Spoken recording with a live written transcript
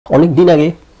অনেক দিন আগে,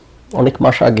 অনেক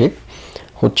মাস আগে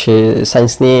হচ্ছে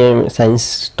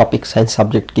সায়েন্স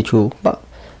সাবজেক্ট কিছু বা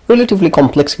রিলেটিভলি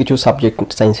কমপ্লেক্স কিছু সাবজেক্ট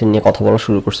সায়েন্সের নিয়ে কথা বলা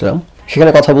শুরু করছিলাম।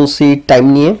 সেখানে কথা বলছি টাইম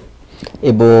নিয়ে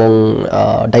এবং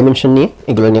ডাইমেনশন নিয়ে,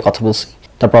 এগুলো নিয়ে কথা বলছি।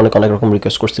 তারপর অনেক রকম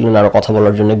রিকোয়েস্ট করছিলেন আরও কথা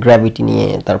বলার জন্য গ্র্যাভিটি নিয়ে।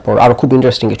 তারপর আরও খুব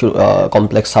ইন্টারেস্টিং কিছু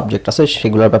কমপ্লেক্স সাবজেক্ট আছে,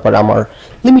 সেগুলোর ব্যাপারে আমার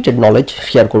লিমিটেড নলেজ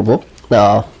শেয়ার করব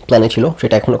প্ল্যানে ছিল,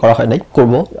 সেটা এখনও করা হয় নাই,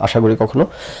 করব আশা করি কখনো।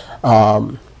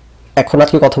 এখন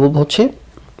আজকে কথা বলবো হচ্ছে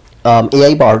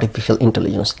এআই বা আর্টিফিশিয়াল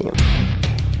ইন্টেলিজেন্স নিয়ে।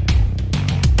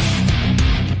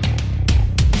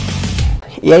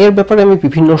 এআই এর ব্যাপারে আমি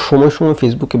বিভিন্ন সময়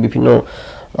ফেসবুকে বিভিন্ন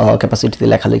ক্যাপাসিটিতে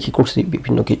লেখালেখি করছি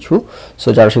বিভিন্ন কিছু। সো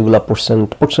যারা সেগুলো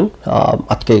পড়ছেন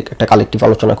আজকে একটা কালেকটিভ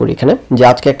আলোচনা করি এখানে। যে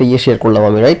আজকে একটা শেয়ার করলাম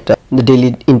আমি, রাইট, ডেইলি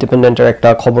ইন্ডিপেন্ডেন্টের একটা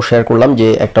খবর শেয়ার করলাম যে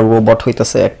একটা রোবট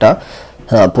হইতেছে একটা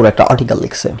পুরো একটা আর্টিকেল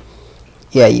লিখছে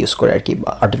এআই ইউজ করে আর কি,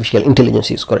 আর্টিফিশিয়াল ইন্টেলিজেন্স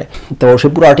ইউজ করে। তো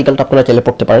সেই পুরো আর্টিকেলটা আপনারা চাইলে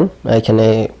পড়তে পারেন, এখানে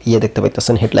দেখতে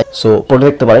পাইতেছেন হেডলাইন। সো পড়ে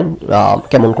দেখতে পারেন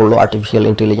কেমন করলো আর্টিফিশিয়াল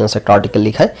ইন্টেলিজেন্স একটা আর্টিকেল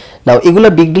লিখায়। নাও এগুলো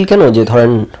বিগ ডিল কেন? যে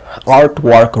ধরেন আর্ট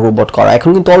ওয়ার্ক রোবট করা, এখন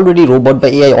কিন্তু অলরেডি রোবট বা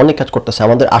এআই অনেক কাজ করতেছে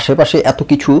আমাদের আশেপাশে। এত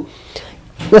কিছু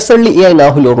নেসেসারিলি এআই না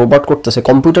হলেও রোবট করতেছে,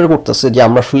 কম্পিউটার করতেছে, যে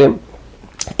আমরা আসলে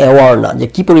অ্যাওয়ার না যে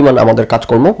কী পরিমাণ আমাদের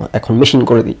কাজকর্ম এখন মেশিন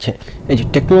করে দিচ্ছে। এই যে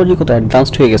টেকনোলজি কত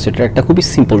অ্যাডভান্সড হয়ে গেছে, এটা একটা খুবই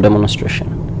সিম্পল ডেমনস্ট্রেশন।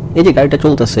 এই যে গাড়িটা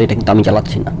চলতেছে, এটা কিন্তু আমি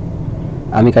চালাচ্ছি না,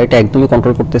 আমি গাড়িটা একদমই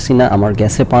কন্ট্রোল করতেছি না, আমার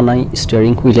গ্যাসে পা নাই,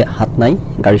 স্টিয়ারিং হুইলে হাত নাই,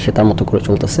 গাড়ি সে তার মতো করে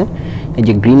চলতেছে। এই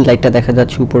যে গ্রিন লাইটটা দেখা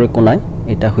যাচ্ছে উপরে কোনায়,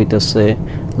 এটা হইতেছে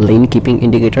লেন কিপিং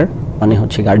ইন্ডিকেটর, মানে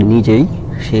হচ্ছে গাড়ি নিজেই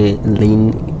সে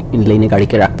লেনে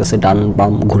গাড়িকে রাখতেছে, ডান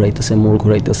বাম ঘুরাইতেছে, মোড়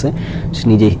ঘুরাইতেছে, সে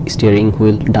নিজেই স্টিয়ারিং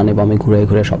হুইল ডানে বামে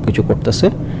ঘুরে সব কিছু করতেছে।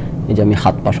 এই যে আমি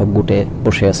হাত পা সব গুটে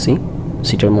বসে আছি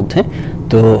সিটের মধ্যে।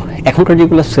 তো এখনকার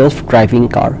যেগুলো সেলফ ড্রাইভিং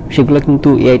কার, সেগুলো কিন্তু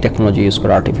এআই টেকনোলজি ইউজ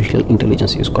করে, আর্টিফিশিয়াল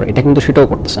ইন্টেলিজেন্স ইউজ করে। এটা কিন্তু সেটাও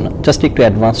করতেছে না, জাস্ট একটু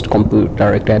অ্যাডভান্সড কম্পিউটার,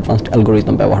 একটা অ্যাডভান্সড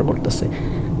অ্যালগোরিদম ব্যবহার করতেছে।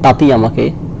 তাতেই আমাকে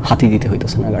হাতি দিতে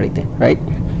হইতেছে না গাড়িতে, রাইট?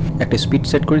 একটা স্পিড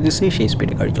সেট করে দিয়েছি, সেই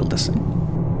স্পিডে গাড়ি চলতেছে।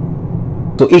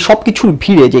 তো এই সব কিছুর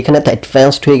ভিড়ে যেখানে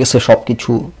অ্যাডভান্সড হয়ে গেছে সব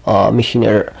কিছু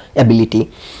মেশিনের অ্যাবিলিটি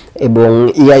এবং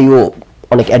এআইও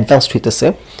অনেক অ্যাডভান্সড হইতেছে,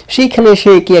 সেইখানে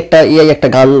সে কি একটা এআই একটা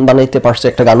গান বানাইতে পারছে,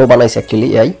 একটা গানও বানাইছে অ্যাকচুয়ালি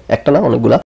এআই, একটা না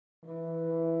অনেকগুলা।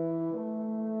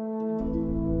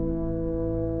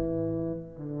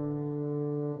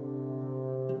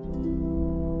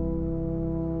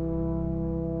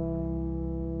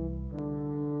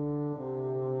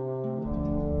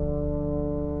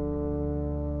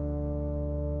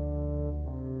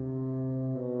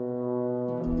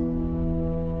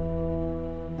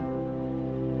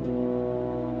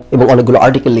 এবং অনেকগুলো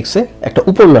আর্টিকেল লিখছে, একটা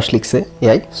উপন্যাস লিখছে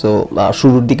এআই। সো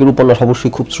শুরুর দিকের উপন্যাস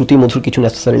অবশ্যই খুব শ্রুতিমধুর কিছু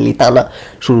নেসেসারিলি তা না।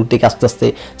 শুরুর দিকে আস্তে আস্তে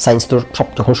সায়েন্স তো সব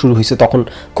যখন শুরু হয়েছে তখন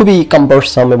খুবই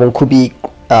কাম্পারসাম এবং খুবই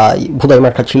ভোদাই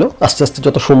মার্কা ছিল। আস্তে আস্তে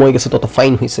যত সময় গেছে তত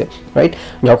ফাইন হয়েছে, রাইট?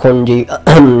 যখন যে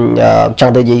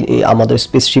চাঁদে যেই আমাদের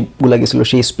স্পেসশিপগুলো গেছিলো,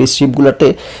 সেই স্পেসশিপগুলোতে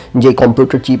যে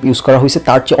কম্পিউটার চিপ ইউজ করা হয়েছে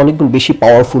তার চেয়ে অনেকগুণ বেশি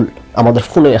পাওয়ারফুল আমাদের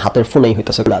হাতের ফোনেই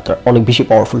হইতেছে, অনেক বেশি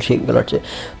পাওয়ারফুল সেইগুলোর চেয়ে।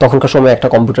 তখনকার সময় একটা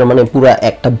কম্পিউটার মানে পুরো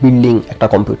একটা বিল্ডিং একটা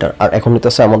কম্পিউটার, আর এখন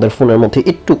হইতেছে আমাদের ফোনের মধ্যে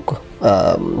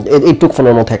এইটুক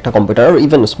ফোনের মধ্যে একটা কম্পিউটার, আর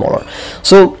ইভেন স্মলার।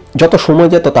 সো যত সময়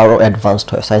যায় তত আরও অ্যাডভান্সড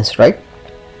হয় সায়েন্স, রাইট?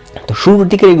 তো শুরুর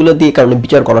দিকে এগুলো দিয়ে কারণে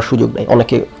বিচার করার সুযোগ নেই,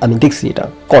 অনেকে আমি দেখছি এটা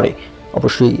করে,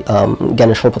 অবশ্যই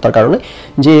জ্ঞানের স্বল্পতার কারণে,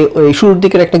 যে ওই শুরুর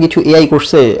দিকের একটা কিছু এআই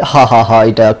করছে, হা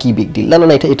এটা কি বিগ ডিল,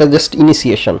 না এটা জাস্ট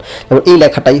ইনিশিয়েশন। যেমন এই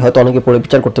লেখাটাই হয়তো অনেকে পড়ে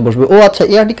বিচার করতে বসবে, ও আচ্ছা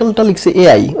এই আর্টিকেলটা লিখছে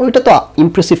এআই, ওইটা তো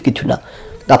ইমপ্রেসিভ কিছু না।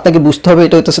 আপনাকে বুঝতে হবে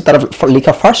এটা হইতেছে তারা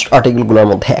লেখা ফার্স্ট আর্টিকেলগুলোর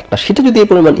মধ্যে একটা, সেটা যদি এই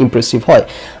পরিমাণ ইমপ্রেসিভ হয়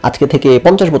আজকে থেকে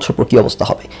 50 বছর পর কী অবস্থা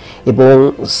হবে। এবং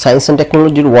সায়েন্স অ্যান্ড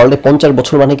টেকনোলজির ওয়ার্ল্ডে 50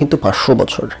 বছর মানে কিন্তু 500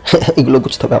 বছর, এগুলো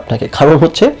বুঝতে হবে আপনাকে। কারণ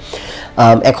হচ্ছে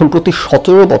এখন প্রতি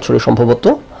 17 বছরে সম্ভবত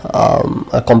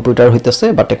কম্পিউটার হইতেছে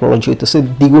বা টেকনোলজি হইতেছে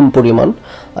দ্বিগুণ পরিমাণ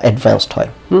অ্যাডভান্সড হয়।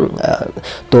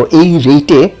 তো এই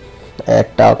রেটে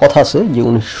একটা কথা আছে যে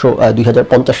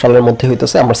 2050 সালের মধ্যে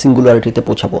হইতেছে আমরা সিঙ্গুলারিটিতে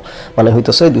পৌঁছাবো, মানে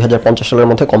হইতেছে 2050 সালের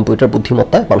মধ্যে কম্পিউটার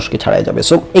বুদ্ধিমত্তায় মানুষকে ছাড়াই যাবে।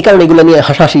 সো এই কারণে এগুলো নিয়ে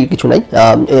হাসাহাসি কিছু নাই।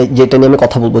 যেটা নিয়ে আমি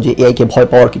কথা বলবো যে এআইকে ভয়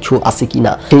পাওয়ার কিছু আছে কি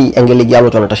না, সেই অ্যাঙ্গেলে গিয়ে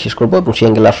আলোচনাটা শেষ করবো। এবং সেই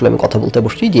অ্যাঙ্গেলে আসলে আমি কথা বলতে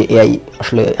বসছি যে এআই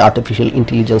আসলে আর্টিফিশিয়াল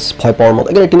ইন্টেলিজেন্স ভয় পাওয়ার মতো,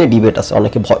 এখানে টিনে ডিবেট আছে।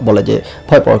 অনেকে বলে যে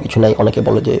ভয় পাওয়ার কিছু নাই, অনেকে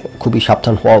বলে যে খুবই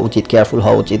সাবধান হওয়া উচিত, কেয়ারফুল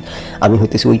হওয়া উচিত। আমি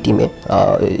হইতেছি ওই টিমে,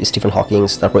 স্টিফেন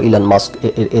হকিংস, তারপর ইলন মাস্ক,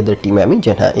 এদের টিমে আমি,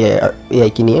 যে হ্যাঁ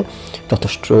এআইকে নিয়ে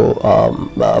যথেষ্ট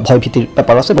ভয়ভীতির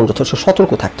ব্যাপার আছে এবং যথেষ্ট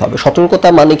সতর্ক থাকতে হবে। সতর্কতা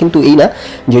মানে কিন্তু এই না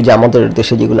যে আমাদের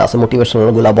দেশে যেগুলো আছে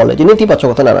মোটিভেশনালগুলো বলে যে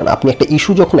নেতিবাচকতা, না না, আপনি একটা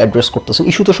ইস্যু যখন অ্যাড্রেস করতেছেন,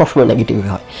 ইস্যু তো সবসময় নেগেটিভ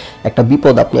হয়। একটা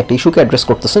বিপদ, আপনি একটা ইস্যুকে অ্যাড্রেস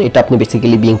করতেছেন, এটা আপনি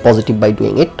basically being positive by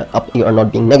doing it, you are not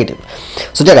being negative.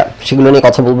 So জায়গা সেগুলো নিয়ে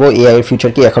কথা বলবো। এআই এর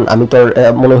ফিউচার কি এখন? আমি তো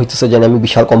মনে হইতেছে যে আমি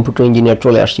বিশাল কম্পিউটার ইঞ্জিনিয়ার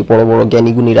চলে আসছি, বড় বড়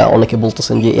জ্ঞানীগুণীরা অনেকে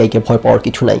বলতেছেন যে এআইকে ভয় পাওয়ার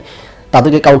কিছু নাই।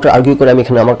 তাদেরকে কাউন্টার আর্গুই করে আমি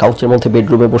এখানে আমার কাউচের মধ্যে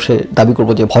বেডরুমে বসে দাবি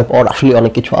করবো যে ভয় পাওয়ার আসলে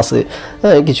অনেক কিছু আছে,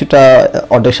 কিছুটা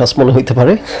অডেশাস মনে হইতে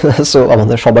পারে। সো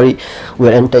আমাদের সবারই we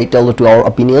are entitled to our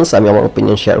opinions, আমি আমার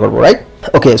অপিনিয়ন শেয়ার করবো, রাইট?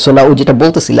 ওকে, সো না, যেটা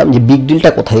বলতেছিলাম যে বিগ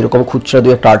ডিলটা কোথায়? এরকম খুচরা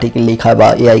দুই একটা আর্টিকেল লেখা বা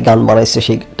এআই গান বানাইছে,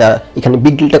 সেটা এখানে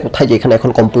বিগ ডিলটা কোথায়? যে এখানে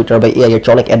এখন কম্পিউটার বা এআই এর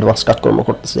অনেক অ্যাডভান্স কাজকর্ম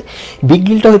করতেছে। বিগ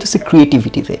ডিলটা হইতেছে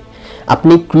ক্রিয়েটিভিটিতে।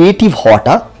 আপনি ক্রিয়েটিভ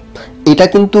হওয়াটা, এটা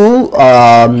কিন্তু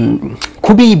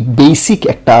খুবই বেসিক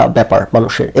একটা ব্যাপার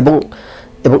মানুষের, এবং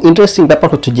ইন্টারেস্টিং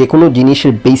ব্যাপার হচ্ছে যে কোনো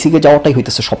জিনিসের বেসিকে যাওয়াটাই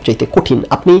হইতেছে সবচাইতে কঠিন।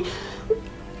 আপনি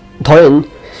ধরেন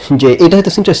যে এটা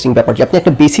হইতেছে ইন্টারেস্টিং ব্যাপার যে আপনি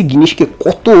একটা বেসিক জিনিসকে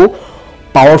কত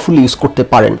পাওয়ারফুল ইউজ করতে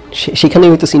পারেন, সেখানে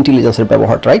হইতেছে ইন্টেলিজেন্সের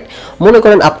ব্যবহার, রাইট? মনে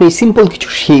করেন আপনি সিম্পল কিছু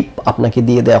শেপ আপনাকে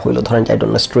দিয়ে দেওয়া হইলো, ধরেন I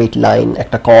don't know, straight line,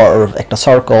 একটা কার্ভ, একটা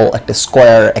সার্কেল, একটা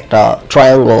স্কোয়ার, একটা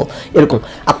ট্রায়াঙ্গল, এরকম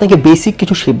আপনাকে বেসিক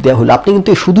কিছু শেপ দেওয়া হলো। আপনি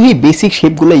কিন্তু শুধু এই বেসিক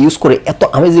শেপগুলো ইউজ করে এত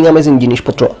অ্যামেজিং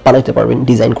জিনিসপত্র বানাইতে পারবেন,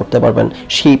 ডিজাইন করতে পারবেন,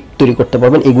 শেপ তৈরি করতে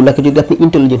পারবেন, এগুলাকে যদি আপনি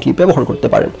ইন্টেলিজেন্টলি ব্যবহার করতে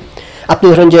পারেন। আপনি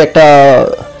ধরেন যে একটা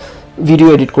ভিডিও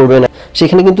এডিট করবেন,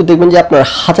 সেখানে কিন্তু দেখবেন যে আপনার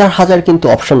হাজার কিন্তু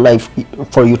অপশন নাই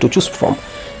for you to choose from.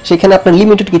 সেখানে আপনার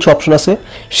লিমিটেড কিছু অপশন আছে,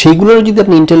 সেইগুলোর যদি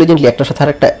আপনি ইন্টেলিজেন্টলি একটার সাথে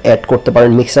আরেকটা অ্যাড করতে পারেন,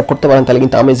 মিক্স আপ করতে পারেন, তাহলে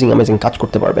কিন্তু অ্যামেজিং কাজ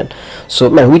করতে পারবেন। So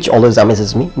which always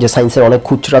amazes me, যে সায়েন্সের অনেক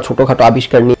খুচরা ছোটোখাটো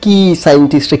আবিষ্কার নিয়ে কি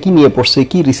সায়েন্টিস্টরা কি নিয়ে পড়ছে,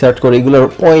 কি রিসার্চ করে, এগুলোর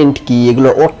পয়েন্ট কি,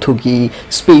 এগুলোর অর্থ কি,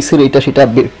 স্পেসের এটা সেটা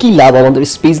কি লাভ আমাদের,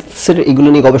 স্পেসের এগুলো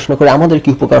নিয়ে গবেষণা করে আমাদের কি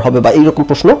উপকার হবে, বা এইরকম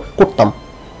প্রশ্ন করতাম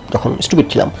যখন স্টুপিড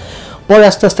ছিলাম। পরে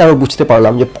আস্তে আরও বুঝতে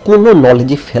পারলাম যে কোনো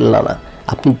নলেজই ফেলনা না।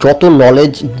 আপনি যত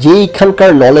নলেজ, যেইখানকার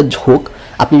নলেজ হোক,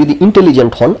 আপনি যদি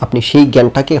ইন্টেলিজেন্ট হন, আপনি সেই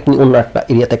জ্ঞানটাকে আপনি অন্য একটা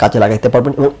এরিয়াতে কাজে লাগাইতে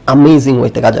পারবেন এবং অ্যামেজিং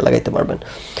ওয়েতে কাজে লাগাইতে পারবেন।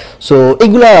 সো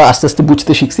এগুলা আস্তে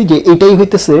বুঝতে শিখছি যে এটাই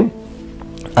হইতেছে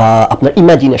আপনার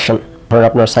ইমাজিনেশন। ধরেন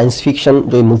আপনার সায়েন্স ফিকশন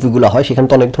যে মুভিগুলো হয়, সেখানে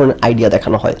তো অনেক ধরনের আইডিয়া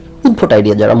দেখানো হয়, উদ্ভট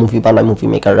আইডিয়া। যারা মুভি বানায়, movie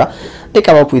মেকাররা, they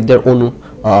come up with their own,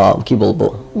 কি বলবো,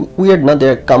 উইয়ার্ড না, দে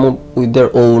come up with their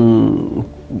own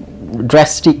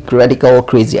drastic, radical,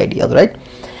 crazy idea, right?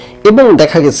 এবং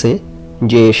দেখা গেছে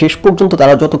যে শেষ পর্যন্ত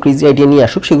তারা যত ক্রেজি আইডিয়া নিয়ে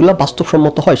আসুক, সেগুলো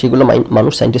বাস্তবসম্মত হয়, সেগুলো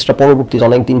মানুষ, সায়েন্টিস্টরা পরবর্তীতে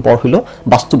অনেকদিন পর হইলেও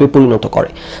বাস্তবে পরিণত করে।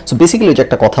 সো বেসিক্যালি যে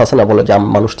একটা কথা আছে না, বলে যে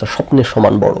মানুষ তার স্বপ্নের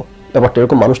সমান বড়, ব্যাপারটা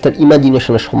এরকম। মানুষ তার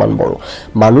ইমাজিনেশনের সমান বড়।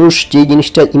 মানুষ যে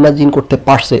জিনিসটা ইমাজিন করতে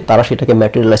পারছে, তারা সেটাকে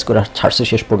ম্যাটেরিয়ালাইজ করে ছাড়ছে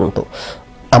শেষ পর্যন্ত।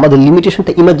 আমাদের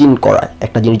লিমিটেশনটা ইমাজিন করা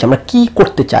একটা জিনিস, আমরা কি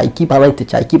করতে চাই, কি বানাইতে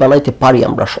চাই, কি বানাইতে পারি,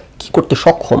 আমরা কি করতে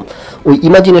সক্ষম, ওই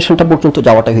ইমাজিনেশনটা পর্যন্ত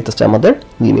যাওয়াটা হইতেছে আমাদের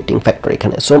লিমিটিং ফ্যাক্টর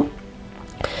এখানে।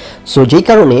 সো যেই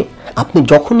কারণে আপনি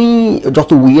যখনই যত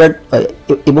উইয়ার্ড,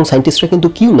 এবং সায়েন্টিস্টরা কিন্তু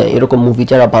কিউ নেয় এরকম মুভি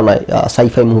যারা বানায়,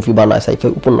 সাইফাই মুভি বানায়,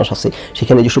 সাইফাই উপন্যাস আছে,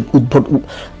 সেখানে যেসব উদ্ভট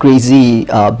ক্রেজি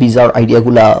বিজার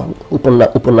আইডিয়াগুলা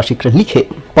উপন্যাসিকরা লিখে,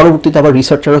 পরবর্তীতে আবার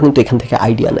রিসার্চাররা কিন্তু এখান থেকে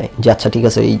আইডিয়া নেয় যে আচ্ছা ঠিক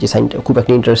আছে, এই যে খুব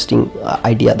একটা ইন্টারেস্টিং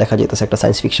আইডিয়া দেখা যেতেছে একটা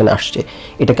সায়েন্স ফিকশনে আসছে,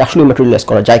 এটাকে আসলে ম্যাটেরিয়ালাইজ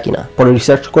করা যায় কিনা, পরে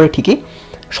রিসার্চ করে ঠিকই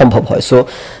সম্ভব হয়। সো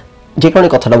যে কারণে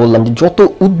কথাটা বললাম যে যত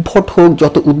উদ্ভট হোক,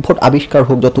 যত উদ্ভট আবিষ্কার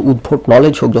হোক, যত উদ্ভট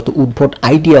নলেজ হোক, যত উদ্ভট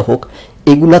আইডিয়া হোক,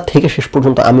 এগুলা থেকে শেষ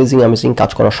পর্যন্ত অ্যামেজিং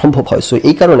কাজ করা সম্ভব হয়। সো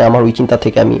এই কারণে আমার ওই চিন্তা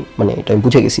থেকে আমি এটা আমি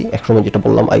বুঝে গেছি একসময়, যেটা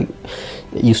বললাম, আই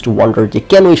ইউজ টু ওয়ান্ডার যে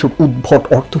কেন এইসব উদ্ভট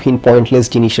অর্থহীন পয়েন্টলেস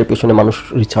জিনিসের পেছনে মানুষ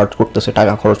রিসার্চ করতেছে,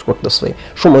 টাকা খরচ করতেছে,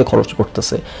 সময় খরচ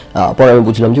করতেছে। পরে আমি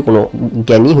বুঝলাম যে কোনো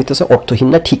জ্ঞানী হইতেছে অর্থহীন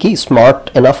না, ঠিকই স্মার্ট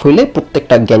এনাফ হইলে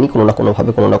প্রত্যেকটা জ্ঞানী কোনো না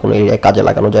কোনোভাবে কোনো না কোনো এরিয়ায় কাজে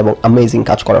লাগানো যায় এবং অ্যামেজিং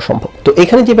কাজ করা সম্ভব। তো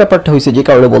এখানে যে ব্যাপারটা হয়েছে, যে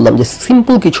কারণে বললাম যে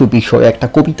সিম্পল কিছু বিষয়, একটা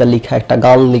কবিতা লেখা, একটা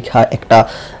গান লেখা, একটা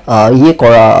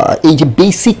করা, এই যে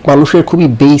বেসিক মানুষের খুবই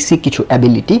বেসিক কিছু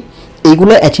অ্যাবিলিটি,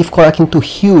 এগুলো অ্যাচিভ করা কিন্তু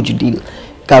হিউজ ডিল।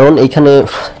 কারণ এইখানে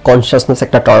কনসিয়াসনেস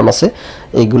একটা টার্ম আছে,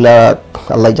 এইগুলা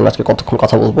আল্লাহ জানে আজকে কতক্ষণ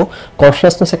কথা বলবো।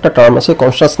 কনসিয়াসনেস একটা টার্ম আছে।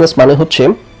 কনসিয়াসনেস মানে হচ্ছে,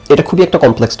 এটা খুবই একটা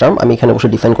কমপ্লেক্স টার্ম, আমি এখানে বসে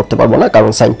ডিফাইন করতে পারবো না,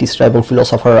 কারণ সায়েন্টিস্টরা এবং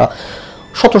ফিলোসফাররা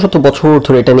শত বছর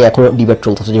ধরে এটা নিয়ে এখনো ডিবেট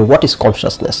চলতেছে যে হোয়াট ইজ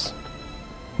কনসিয়াসনেস,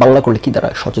 বাংলা করলে কি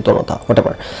দাঁড়ায়, সচেতনতা,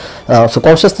 হোয়াটএভার। সো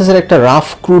কনসিয়াসনেসের একটা রাফ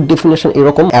ক্রুড ডেফিনেশন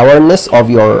এরকম: awareness of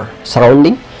your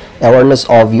surrounding, awareness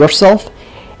of your self,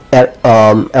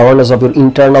 awareness of your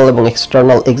internal এবং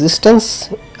এক্সটার্নাল এক্সিস্টেন্স।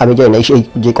 আমি জানি না এই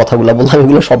যে কথাগুলো বললাম,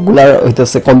 এগুলো সবগুলার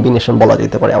হইতেছে কম্বিনেশন বলা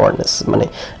যেতে পারে অ্যাওয়ারনেস, মানে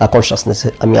কনসিয়াসনেস।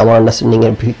 আমি আমার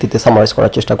আন্ডারস্ট্যান্ডিংয়ের ভিত্তিতে সামারাইজ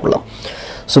করার চেষ্টা করলাম।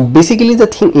 So basically the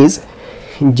thing is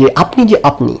যে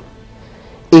আপনি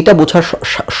এইটা বোঝার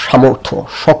সামর্থ্য,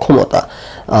 সক্ষমতা।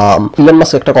 ইলন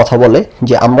মাস্ক একটা কথা বলে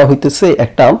যে আমরা হইতেছে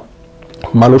একটা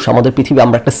মানুষ, আমাদের পৃথিবী,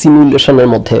 আমরা একটা সিমুলেশনের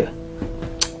মধ্যে,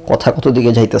 কথা কত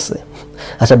দিকে যাইতেছে,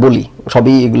 আচ্ছা বলি,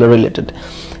 সবই এগুলো রিলেটেড,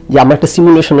 যে আমরা একটা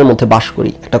সিমুলেশনের মধ্যে বাস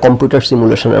করি, একটা কম্পিউটার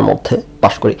সিমুলেশনের মধ্যে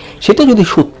বাস করি। সেটা যদি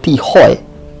সত্যি হয়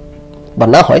বা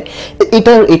না হয়,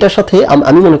 এটার সাথে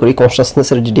আমি মনে করি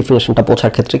কনসাসনেসের যে ডেফিনেশনটা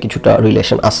বোঝার ক্ষেত্রে কিছুটা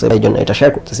রিলেশন আছে, এই জন্য এটা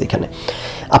শেয়ার করতেছি এখানে।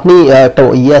 আপনি একটা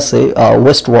আছে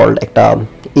ওয়েস্ট ওয়ার্ল্ড, একটা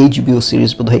এইচবিও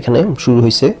সিরিজ বোধহয় এখানে শুরু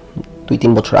হয়েছে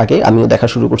 2-3 বছর আগে, আমিও দেখা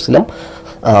শুরু করছিলাম।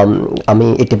 আমি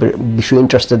এই টাইপের বিষয়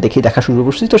ইন্টারেস্টেড দেখি দেখা শুরু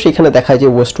করছি। তো সেখানে দেখায় যে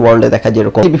ওয়েস্ট ওয়ার্ল্ডে দেখায়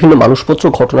যেরকম বিভিন্ন মানুষপত্র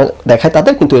ঘটনা দেখায়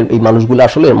তাদের, কিন্তু এই মানুষগুলো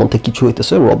আসলে এর মধ্যে কিছু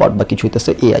হইতেছে রোবট বা কিছু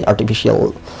হইতেছে এআই,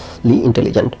 আর্টিফিশিয়ালি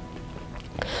ইন্টেলিজেন্ট।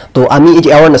 তো আমি এই যে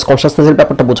অ্যাওয়ারনেস, কনসাসনেসের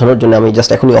ব্যাপারটা বোঝানোর জন্য আমি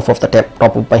জাস্ট এখনই of the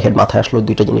top of my head মাথায় আসলো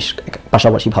দুইটা জিনিস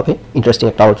পাশাপাশি ভাবে, ইন্টারেস্টিং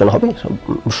একটা আলোচনা হবে,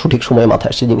 সঠিক সময়ে মাথায়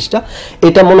আসছে জিনিসটা।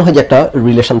 এটা মনে হয় যে একটা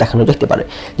রিলেশন দেখানো যেতে পারে,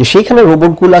 যে সেইখানে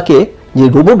রোবটগুলা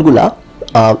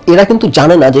এরা কিন্তু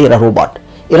জানে না যে এরা রোবট,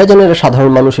 এরা জানে এরা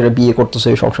সাধারণ মানুষ, এরা বিয়ে করতেছে,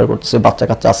 সংসার করতেছে, বাচ্চা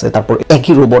কাচ্চা আছে, তারপর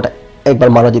একই রোবট একবার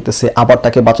মারা যেতেছে, আবার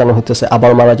তাকে বাঁচানো হইতেছে,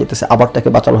 আবার মারা যেতেছে, আবার তাকে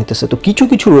বাঁচানো হইতেছে। তো কিছু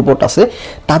কিছু রোবট আছে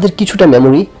তাদের কিছুটা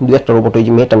মেমোরি, দু একটা রোবট, ওই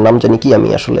যে মেয়েটার নাম জানি কি, আমি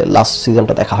আসলে লাস্ট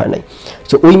সিজনটা দেখা হয় নাই।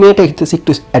 তো ওই মেয়েটা হইতেছে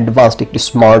একটু অ্যাডভান্সড, একটু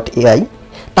স্মার্ট এআই,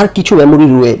 তার কিছু মেমোরি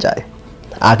রয়ে যায়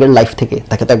আগের লাইফ থেকে,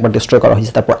 তাকে তো একবার ডিস্ট্রয় করা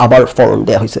হয়েছে, তারপর আবার ফর্ম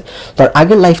দেওয়া হয়েছে, তার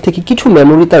আগের লাইফ থেকে কিছু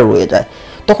মেমোরি তার রয়ে যায়।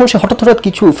 তখন সে হঠাৎ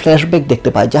কিছু ফ্ল্যাশব্যাক দেখতে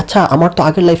পায় যে আচ্ছা আমার তো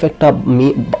আগের লাইফে একটা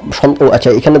আচ্ছা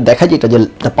এখানে দেখা যায় এটা যে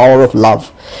দ্য পাওয়ার অফ লাভ,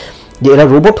 যে এরা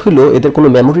রোবট হইলো, এদের কোনো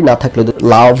মেমোরি না থাকলে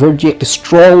লাভের যে একটা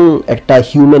স্ট্রং একটা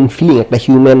হিউম্যান ফিলিং, একটা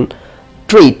হিউম্যান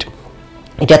ট্রেট,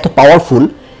 এটা এত পাওয়ারফুল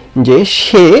যে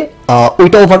সে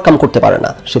ওইটা ওভারকাম করতে পারে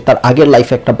না। সে তার আগের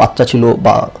লাইফে একটা বাচ্চা ছিল,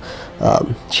 বা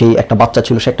সেই একটা বাচ্চা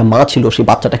ছিল, সে একটা মা ছিল, সেই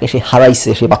বাচ্চাটাকে সে হারাইছে,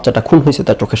 সেই বাচ্চাটা খুন হয়েছে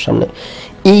তার চোখের সামনে।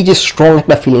 এই যে স্ট্রং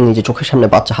একটা ফিলিং, এই যে চোখের সামনে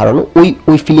বাচ্চা হারানো,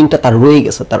 ওই ফিলিংটা তার রয়ে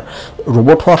গেছে, তার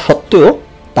রোবট হওয়া সত্ত্বেও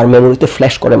তার মেমোরিতে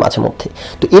ফ্ল্যাশ করে মাঝে মধ্যে।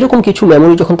 তো এরকম কিছু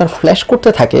মেমোরি যখন তার ফ্ল্যাশ করতে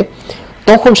থাকে,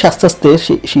 তখন সে আস্তে আস্তে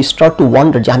সে স্টার্ট টু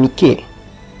ওয়ান্ডার যে আমি কে,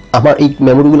 আমার এই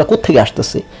মেমোরিগুলো কোত্থেকে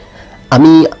আসতেছে।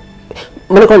 আমি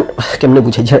মনে করেন কেমনে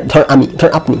বুঝাই, ধর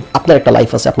আপনি, আপনার একটা লাইফ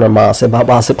আছে, আপনার মা আছে,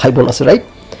 বাবা আছে, ভাই বোন আছে, রাইট?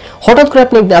 হঠাৎ করে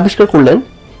আপনি একদিন আবিষ্কার করলেন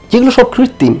যেগুলো সব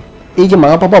কৃত্রিম, এই যে মা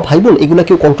বাবা ভাই বোন এগুলো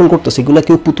কেউ কন্ট্রোল করতেছে, এগুলো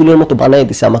কেউ পুতুলের মতো বানিয়ে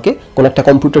দিছে আমাকে, কোন একটা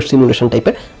কম্পিউটার সিমুলেশন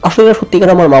টাইপের, আসলে সত্যিকার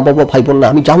আমার মা বাবা ভাই বোন না,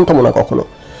 আমি জানতাম না কখনো।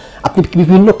 আপনি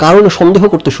বিভিন্ন কারণে সন্দেহ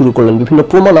করতে শুরু করলেন, বিভিন্ন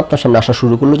প্রমাণ আপনার সামনে আসা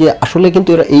শুরু করলো যে আসলে কিন্তু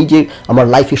এরা, এই যে আমার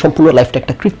লাইফ, এই সম্পূর্ণ লাইফটা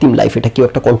একটা কৃত্রিম লাইফ, এটা কেউ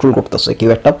একটা কন্ট্রোল করতেছে, কেউ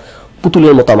একটা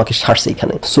পুতুলের মতো আমাকে সারছে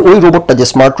এখানে। সো ওই রোবটটা, যে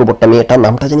স্মার্ট রোবটটা, মেয়েটার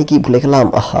নামটা জানি কি ভুলে গেলাম,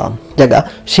 জায়গা,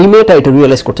 সেই মেয়েটা এটা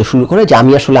রিয়েলাইজ করতে শুরু করে যে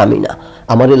আমি আসলে আমি না,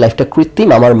 আমার এই লাইফটা কৃত্রিম,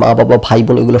 আমার মা বাবা ভাই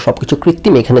বোন এগুলো সবকিছু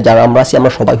কৃত্রিম, এখানে যারা আমরা আছি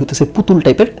আমরা সবাই হইতেছে পুতুল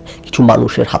টাইপের কিছু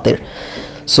মানুষের হাতের।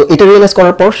 সো এটা রিয়েলাইজ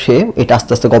করার পর সে এটা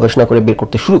আস্তে আস্তে গবেষণা করে বের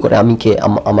করতে শুরু করে আমি কে,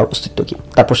 আমার অস্তিত্ব কি।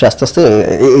 তারপর সে আস্তে আস্তে,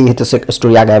 এই হইতেছে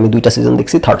স্টোরি। আগে আমি 2টা সিজন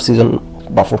দেখছি, 3rd সিজন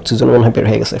বা 4th সিজন মনে হয় বের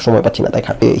হয়ে গেছে, সময় পাচ্ছি না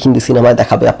দেখার। হিন্দি সিনেমায়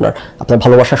দেখাবে আপনার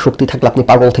ভালোবাসার শক্তি থাকলে আপনি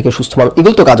পাগল থেকে সুস্থ মানুষ,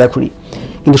 এগুলো তো গাঁজাখুরি।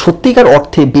 কিন্তু সত্যিকার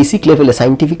অর্থে বেসিক লেভেলে,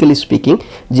 সাইন্টিফিক্যালি স্পিকিং,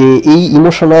 যে এই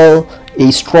ইমোশনাল, এই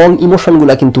স্ট্রং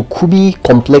ইমোশনগুলা কিন্তু খুবই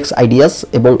কমপ্লেক্স আইডিয়াস,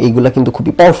 এবং এইগুলা কিন্তু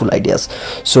খুবই পাওয়ারফুল আইডিয়াস।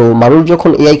 সো মানুষ যখন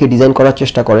এআইকে ডিজাইন করার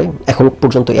চেষ্টা করে, এখন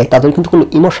পর্যন্ত এআই, তাদের কিন্তু কোনো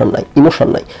ইমোশন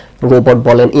নাই। রোবট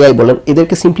বলেন, এআই বলেন,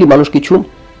 এদেরকে সিম্পলি মানুষ কিছু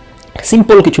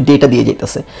সিম্পল কিছু ডেটা দিয়ে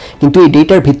যেতেছে, কিন্তু এই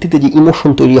ডেটার ভিত্তিতে যে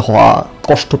ইমোশন তৈরি হওয়া,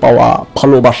 কষ্ট পাওয়া,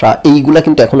 ভালোবাসা, এইগুলা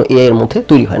কিন্তু এখনো এআই এর মধ্যে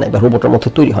তৈরি হয় না, বা রোবটের মধ্যে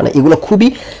তৈরি হয় না। এগুলো খুবই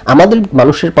আমাদের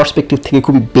মানুষের পার্সপেক্টিভ থেকে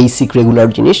খুবই বেসিক রেগুলার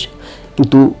জিনিস,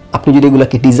 কিন্তু আপনি যদি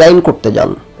এগুলাকে ডিজাইন করতে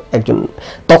যান একজন,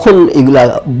 তখন এগুলা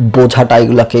বোঝাটা,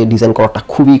 এগুলাকে ডিজাইন করাটা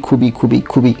খুবই খুবই খুবই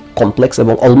খুবই কমপ্লেক্স,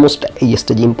 এবং অলমোস্ট এই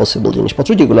স্টেজে ইম্পসিবল জিনিসপত্র,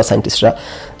 যেগুলো সায়েন্টিস্টরা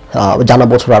জানা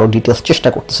বছর আরও ডিটেলস চেষ্টা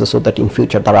করতেছে, সো দ্যাট ইন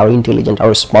ফিউচার তারা আরও ইন্টেলিজেন্ট,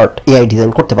 আরও স্মার্ট এআই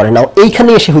ডিজাইন করতে পারে। না এইখানে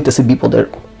এসে হইতেছে বিপদের,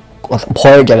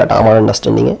 ভয়ের জায়গাটা আমার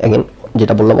আন্ডারস্ট্যান্ডিংয়ে। অ্যাগেন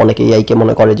যেটা বললাম, অনেকে এআইকে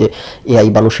মনে করে যে এআই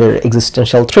মানুষের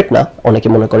এক্সিস্টেন্সিয়াল থ্রেট না, অনেকে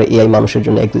মনে করে এআই মানুষের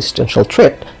জন্য এক্সিস্টেন্সিয়াল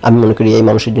থ্রেট। আমি মনে করি এআই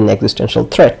মানুষের জন্য এক্সিস্টেন্সিয়াল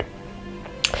থ্রেট।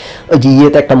 ওই যে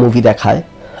ইয়েতে একটা মুভি দেখায়,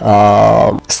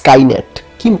 স্কাইনেট,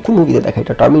 কোন মুভিতে দেখায়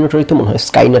এটা, টার্মিনেটরই তো মনে হয়,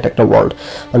 স্কাইনেট একটা ওয়ার্ল্ড,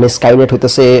 মানে স্কাইনেট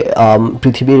হইতেছে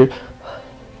পৃথিবীর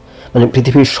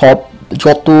সব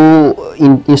যত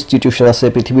ইনস্টিটিউশন আছে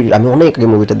পৃথিবীর, আমি অনেক আগে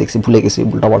মুভিটা দেখছি, ভুলে গেছি,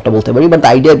 উল্টাপাল্টা বলতে পারি, বাট দ্য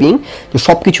আইডিয়া বিং যে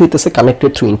সব কিছু হইতেছে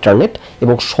কানেক্টেড থ্রু ইন্টারনেট,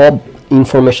 এবং সব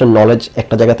ইনফরমেশন, নলেজ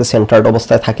একটা জায়গাতে সেন্টার্ড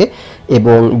অবস্থায় থাকে,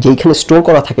 এবং যেইখানে স্টোর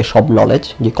করা থাকে সব নলেজ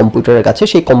যে কম্পিউটারের কাছে,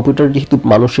 সেই কম্পিউটার যেহেতু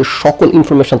মানুষের সকল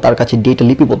ইনফরমেশন তার কাছে ডেটা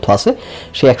লিপিবদ্ধ আছে,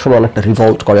 সে একসময় অনেকটা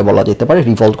রিভল্ট করে বলা যেতে পারে,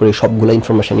 রিভল্ট করে সবগুলো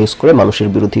ইনফরমেশন ইউজ করে মানুষের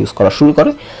বিরুদ্ধে ইউজ করা শুরু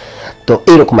করে। তো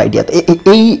এইরকম আইডিয়া।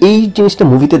 এই এই জিনিসটা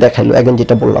মুভিতে দেখাইলো, এখন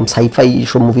যেটা বললাম সাইফাই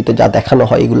সব মুভিতে যা দেখানো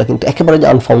হয় এগুলো কিন্তু একেবারে যে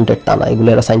আনফাউন্ডেড তা না, এগুলো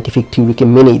এরা সাইন্টিফিক থিওরিকে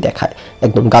মেনেই দেখায়,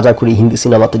 একদম গাঁজাখুরি হিন্দি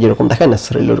সিনেমাতে যেরকম দেখায়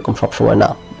নেসারেলি ওরকম সবসময় না,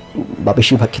 বা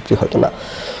বেশিরভাগ ক্ষেত্রে হয়তো না।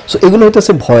 সো এগুলো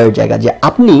হইতেছে ভয়ের জায়গা, যে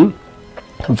আপনি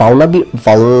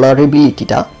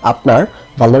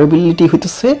ভালনারেবিলিটি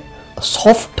হইতেছে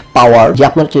সফট পাওয়ার, যে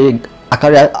আপনার যে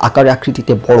আকারে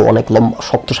আকৃতিতে বড়, অনেক লম্বা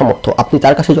শক্ত সামর্থ্য, আপনি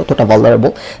তার কাছে যতটা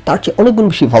ভালনারেবল তার চেয়ে অনেক গুণ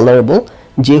বেশি ভালনারেবল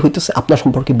যে হইতেছে আপনার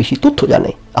সম্পর্কে বেশি তথ্য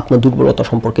জানে, আপনার দুর্বলতা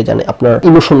সম্পর্কে জানে, আপনার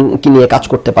ইমোশনকে নিয়ে কাজ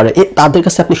করতে পারে, তাদের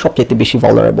কাছে আপনি সবচেয়ে বেশি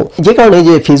ভালনারেবল। যে কারণে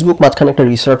যে ফেসবুক মাঝখানে একটা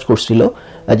রিসার্চ করছিল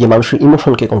যে মানুষের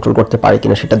ইমোশনকে কন্ট্রোল করতে পারে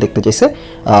কিনা সেটা দেখতে চাইছে।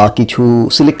 কিছু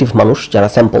সিলেক্টিভ মানুষ যারা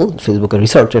স্যাম্পল, ফেসবুকের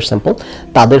রিসার্চের স্যাম্পল,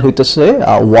 তাদের হইতেছে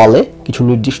ওয়ালে কিছু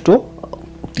নির্দিষ্ট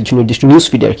নিউজ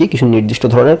ফিডে আর কি কিছু নির্দিষ্ট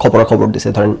ধরনের খবরাখবর দিছে,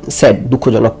 ধরেন স্যাড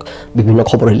দুঃখজনক বিভিন্ন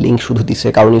খবরের লিঙ্ক শুধু দিছে,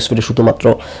 কারণ নিউজ ফিডে শুধুমাত্র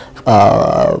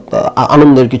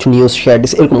আনন্দের কিছু নিউজ শেয়ার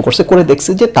দিছে, এরকম করছে, করে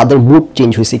দেখছে যে তাদের মুড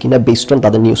চেঞ্জ হয়েছে কিনা বেসড অন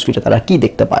তাদের নিউজ ফিডে তারা কি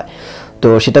দেখতে পায়। তো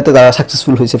সেটাতে তারা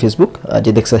সাকসেসফুল হয়েছে ফেসবুক,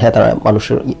 যে দেখছে হ্যাঁ তারা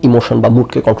মানুষের ইমোশন বা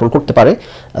মুডকে কন্ট্রোল করতে পারে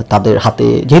তাদের হাতে,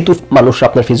 যেহেতু মানুষ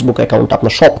আপনার ফেসবুক অ্যাকাউন্ট,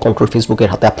 আপনার সব কন্ট্রোল ফেসবুকের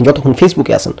হাতে, আপনি যতক্ষণ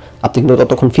ফেসবুকে আসেন আপনি কিন্তু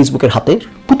ততক্ষণ ফেসবুকের হাতে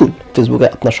পুতুল, ফেসবুকে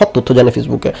আপনার সব তথ্য জানে,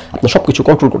 ফেসবুকে আপনার সব কিছু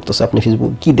কন্ট্রোল করতেছে, আপনি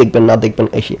ফেসবুক কি দেখবেন না দেখবেন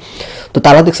এসে। তো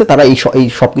তারা দেখছে তারা এই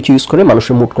সব কিছু ইউজ করে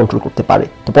মানুষের মুড কন্ট্রোল করতে পারে।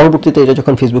 তো পরবর্তীতে এটা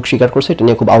যখন ফেসবুক স্বীকার করছে, এটা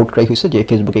নিয়ে খুব আউটক্রাই হয়েছে যে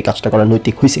ফেসবুক এই কাজটা করা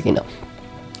নৈতিক হয়েছে কিনা,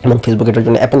 এবং ফেসবুক এটার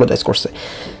জন্য অ্যাপোলোজাইজ করছে।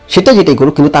 সেটা যেটাই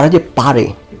করুক, কিন্তু তারা যে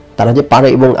পারে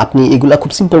এবং আপনি এগুলা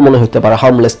খুব সিম্পল মনে হতে পারে,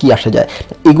 হার্মলেস কি আসে যায়,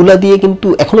 এগুলা দিয়ে কিন্তু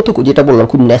এখনো তো যেটা বললাম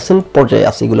খুব ন্যাসেন্ট পর্যায়ে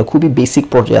আছে, এগুলো খুবই বেসিক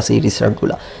পর্যায়ে আছে এই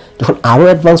রিসার্চগুলো। যখন আরও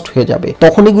অ্যাডভান্সড হয়ে যাবে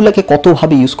তখন এগুলাকে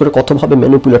কতভাবে ইউজ করে কতভাবে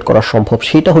ম্যানিপুলেট করা সম্ভব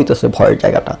সেটা হইতেছে ভয়ের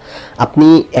জায়গাটা। আপনি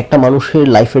একটা মানুষের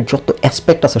লাইফের যত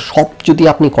অ্যাসপেক্ট আছে সব যদি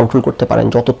আপনি কন্ট্রোল করতে পারেন,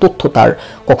 যত তথ্য তার,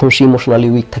 কখন সে ইমোশনালি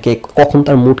উইক থাকে, কখন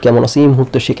তার মুড কেমন আছে, এই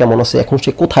মুহূর্তে সে কেমন আছে, এখন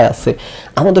সে কোথায় আছে,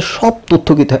 আমাদের সব তথ্য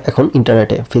কিন্তু এখন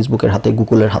ইন্টারনেটে, ফেসবুকের হাতে,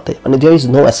 গুগলের হাতে, মানে দেয়ার ইজ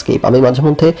নো এসকেপ। আমি মাঝে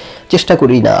মধ্যে চেষ্টা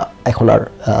করি না এখন আর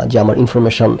যে আমার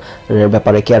ইনফরমেশনের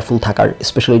ব্যাপারে কেয়ারফুল থাকার,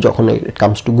 স্পেশালি যখন it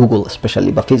comes to Google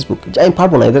specially বা ফেসবুক, যে আমি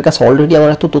পারবো না, এদের কাছে অলরেডি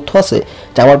আমার এত তথ্য আছে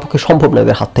যে আমার পক্ষে সম্ভব না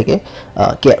এদের হাত থেকে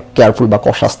কেয়ারফুল বা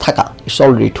কশাস থাকা, it's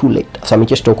already two late. So আমি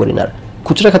চেষ্টাও করি না। আর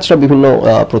খুচরা বিভিন্ন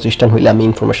প্রতিষ্ঠান হইলে আমি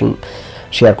ইনফরমেশন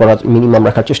শেয়ার করার মিনিমাম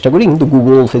রাখার চেষ্টা করি, কিন্তু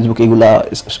গুগল, ফেসবুক এগুলা,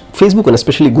 ফেসবুক না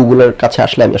স্পেশালি গুগলের কাছে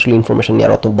আসলে আমি আসলে ইনফরমেশন নিয়ে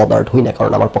আর অত বদার্ড হই না,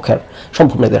 কারণ আমার পক্ষে আর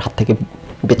সম্ভব না এদের হাত থেকে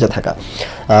বেঁচে থাকা।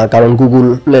 কারণ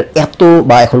গুগলের এত,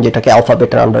 বা এখন যেটাকে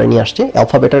অ্যালফাবেটের আন্ডারে নিয়ে আসছে,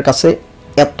 অ্যালফাবেটের কাছে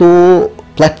এত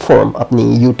প্ল্যাটফর্ম, আপনি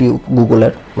ইউটিউব,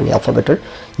 গুগলের মানে অ্যালফাবেটের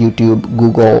ইউটিউব,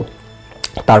 গুগল,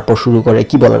 তারপর শুরু করে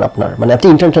কি বলেন আপনার, মানে আপনি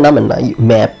ইন্টারনেটে নামেন না,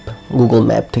 ম্যাপ, গুগল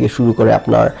ম্যাপ থেকে শুরু করে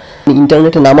আপনার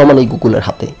ইন্টারনেটে নামা মানে গুগলের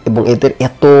হাতে, এবং এদের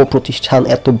এত প্রতিষ্ঠান,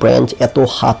 এত ব্রাঞ্চ, এত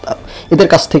হাত, এদের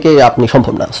কাছ থেকে আপনি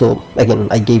সম্ভব না। So again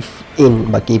I give in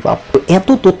বা গিভ আপ। এত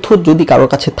তথ্য যদি কারোর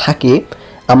কাছে থাকে,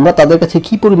 আমরা তাদের কাছে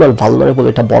কি পরিমাণ ভালনারেবল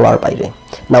এটা বলার বাইরে।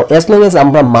 নাও অ্যাজ লং এজ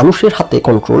আমরা মানুষের হাতে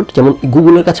কন্ট্রোল, যেমন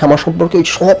গুগলের কাছে আমার সম্পর্কে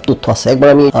সব তথ্য আছে। একবার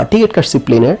আমি টিকিট কাটছি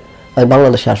প্লেনের, আমি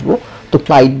বাংলাদেশে আসবো, তো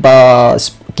ফ্লাইট বা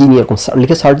কি নিয়ে এরকম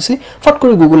লিখে সার্চ দিছি, ফট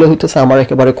করে গুগলে হইতেছে আমার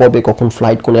একেবারে কবে কখন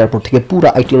ফ্লাইট কোন এয়ারপোর্ট থেকে পুরো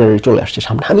আইটিনারি চলে আসছে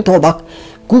সামনে। আমি তো অবাক,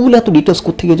 গুগলে এত ডিটেলস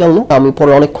কোত্থেকে জানলো। আমি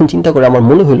পরে অনেকক্ষণ চিন্তা করে আমার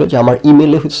মনে হলো যে আমার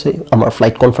ইমেলে হচ্ছে আমার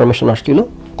ফ্লাইট কনফার্মেশন আসছিল,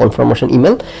 কনফার্মেশন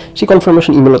ইমেল, সেই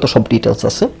কনফার্মেশন ইমেলে তো সব ডিটেলস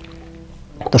আছে।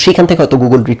 তো সেখান থেকে হয়তো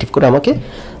গুগল রিট্রিভ করে আমাকে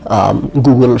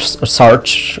গুগল সার্চ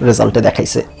রেজাল্টে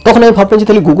দেখাইছে। তখন আমি ভাবলাম যে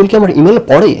তাহলে গুগল কি আমার ইমেলে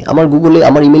পড়ে, আমার গুগলে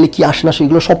আমার ইমেলে কি আসে না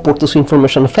সেগুলো সব পড়তেছে,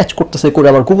 ইনফরমেশন ফ্যাচ করতেছে, করে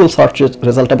আমার গুগল সার্চ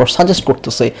রেজাল্ট আবার সাজেস্ট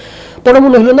করতেছে। পরে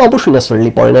মনে হলো না, অবশ্যই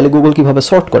ন্যাচারালি পড়ে, নাহলে গুগল কীভাবে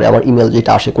সর্ট করে আমার ইমেল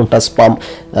যেটা আসে, কোনটা স্পাম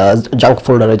জাঙ্ক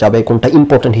ফোল্ডারে যাবে, কোনটা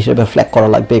ইম্পর্টেন্ট হিসেবে ফ্ল্যাগ করা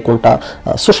লাগবে, কোনটা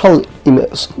সোশ্যাল ইমেল।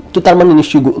 তো তার মানে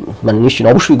নিশ্চয়ই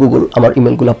অবশ্যই গুগল আমার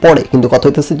ইমেলগুলো পড়ে। কিন্তু কথা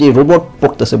হইতেছে যে রোবট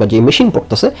পড়তেছে বা যে মেশিন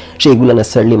পড়তেছে সেইগুলো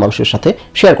ন্যাচারালি মানুষের সাথে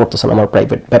শেয়ার করতেছে না আমার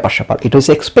প্রাইভেট ব্যাপার স্যাপার। এটা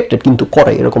হচ্ছে এক্সপেক্টেড, কিন্তু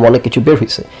করে, এরকম অনেক কিছু বের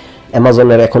হয়েছে।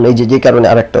 অ্যামাজনের এখন এই যে কারণে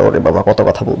আরেকটা, ওরে বাবা কত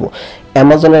কথা বলবো,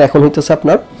 অ্যামাজনের এখন হইতেছে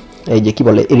আপনার এই যে কি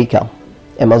বলে এরিকা,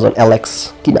 অ্যামাজন অ্যালেক্স,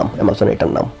 কি নাম অ্যামাজন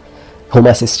এটার নাম, হোম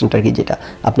অ্যাসিস্ট্যান্ট আর কি, যেটা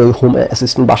আপনি ওই হোম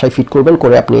অ্যাসিস্ট্যান্ট বাসায় ফিট করবেন,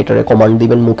 করে আপনি এটারে কমান্ড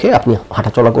দিবেন মুখে, আপনি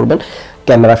হাঁটাচলা করবেন,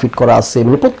 ক্যামেরা ফিট করা আছে,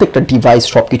 মানে প্রত্যেকটা ডিভাইস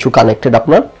সব কিছু কানেক্টেড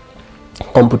আপনার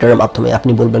কম্পিউটারের মাধ্যমে।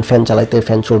 আপনি বলবেন ফ্যান চালাইতে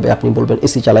ফ্যান চলবে, আপনি বলবেন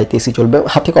এসি চালাইতে এসি চলবে,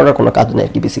 হাতে করার কোনো কাজ নেই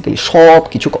আর কি, বেসিক্যালি সব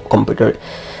কিছু কম্পিউটারে।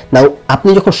 নাও আপনি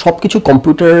যখন সব কিছু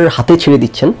কম্পিউটারের হাতে ছেড়ে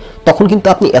দিচ্ছেন, তখন কিন্তু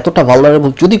আপনি এতটা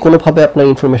ভালনারেবল, যদি কোনোভাবে আপনার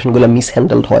ইনফরমেশনগুলো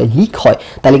মিসহ্যান্ডেলড হয়, লিক হয়,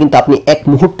 তাহলে কিন্তু আপনি এক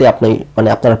মুহূর্তে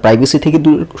আপনার প্রাইভেসি থেকে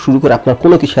শুরু করে আপনার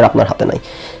কোনো কিছু আর আপনার হাতে নাই।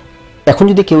 এখন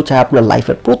যদি কেউ চায় আপনার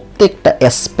লাইফের প্রত্যেকটা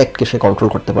অ্যাসপেক্টকে সে কন্ট্রোল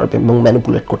করতে পারবে এবং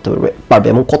ম্যানিপুলেট করতে পারবে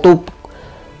এবং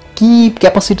কি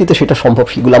ক্যাপাসিটিতে সেটা সম্ভব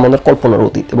সেগুলো আমাদের কল্পনার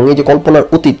অতীত, এবং এই যে কল্পনার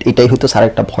অতীত এটাই হয়তো স্যার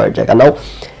একটা ভয়ের জায়গা। নাও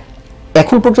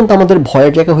এখন পর্যন্ত আমাদের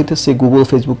ভয়ের জায়গা হইতেছে গুগল,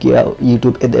 ফেসবুক,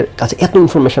 ইউটিউব, এদের কাছে এত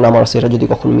ইনফরমেশন আমার আছে, এটা যদি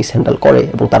কখনো মিসহ্যান্ডেল করে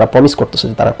এবং তারা প্রমিস করতেছে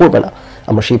যে তারা করবে না,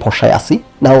 আমরা সেই ভরসায় আসি।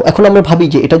 নাও এখন আমরা ভাবি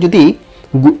যে এটা যদি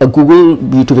গুগল,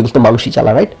 ইউটিউব এগুলো তো মানুষই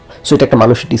চালা, রাইট? সো এটা একটা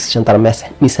মানুষের ডিসিশন, তারা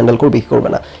মিসহ্যান্ডেল করবে কি করবে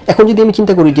না। এখন যদি আমি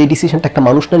চিন্তা করি যে এই ডিসিশনটা একটা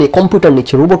মানুষ না নিয়ে কম্পিউটার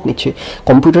নিচ্ছে, রোবট নিচ্ছে,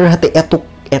 কম্পিউটারের হাতে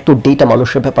এত ডেটা,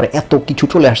 মানুষের ব্যাপারে এত কিছু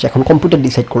চলে আসছে, এখন কম্পিউটার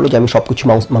ডিসাইড করলো যে আমি সব কিছু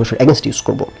মানুষের এগেনস্ট ইউজ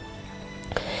করবো।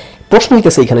 প্রশ্ন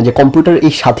হইতেছে এখানে যে কম্পিউটার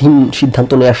এই স্বাধীন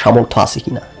সিদ্ধান্ত নেওয়ার সামর্থ্য আছে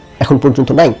কিনা? এখন পর্যন্ত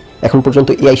নাই। এখন পর্যন্ত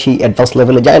এআই সেই অ্যাডভান্স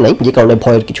লেভেলে যায় নাই, যে কারণে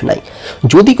ভয়ের কিছু নাই।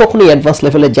 যদি কখনো অ্যাডভান্স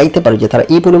লেভেলে যাইতে পারে যে তারা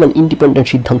এই পরিমাণ ইন্ডিপেন্ডেন্ট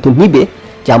সিদ্ধান্ত নিবে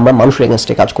যে আমরা মানুষের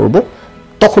এগেনস্টে কাজ করব,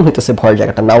 তখন হইতেছে ভয়ের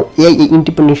জায়গাটা। নাও এআই এই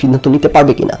ইন্ডিপেন্ডেন্ট সিদ্ধান্ত নিতে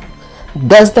পারবে কিনা,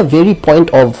 that's the very point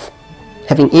of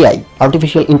having AI,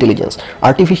 artificial intelligence.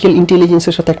 Artificial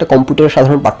ইন্টেলিজেন্সের সাথে একটা কম্পিউটারের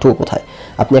সাধারণ পার্থক্য কোথায়?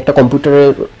 আপনি একটা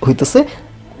কম্পিউটারের হইতেছে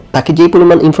তাকে যে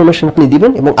পরিমাণ ইনফরমেশন আপনি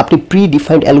দিবেন এবং আপনি প্রি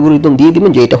ডিফাইন্ড অ্যালগোরিদম দিয়ে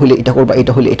দিবেন যে এটা হলে এটা করবা,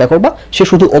 এটা হলে এটা করবা, সে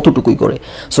শুধু অতটুকুই করে।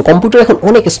 সো কম্পিউটার এখন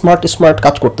অনেক স্মার্ট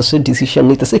কাজ করতেছে, ডিসিশন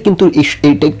নিতেছে, কিন্তু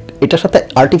এটার সাথে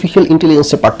আর্টিফিশিয়াল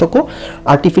ইন্টেলিজেন্সের পার্থক্য,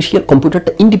 আর্টিফিশিয়াল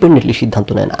কম্পিউটারটা ইন্ডিপেন্ডেন্টলি সিদ্ধান্ত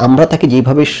নেয় না। আমরা তাকে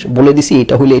যেভাবে বলে দিছি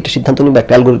এটা হলে এটা সিদ্ধান্ত নিবে,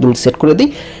 একটা অ্যালগোরিদম সেট করে দিই,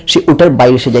 সে ওটার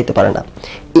বাইরে সে যাইতে পারে না।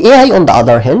 AI on the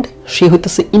other hand, সে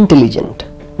হইতেছে ইন্টেলিজেন্ট,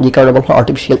 যে কারণে বলা হয়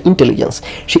আর্টিফিশিয়াল ইন্টেলিজেন্স।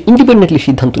 সে ইন্ডিপেন্ডেন্টলি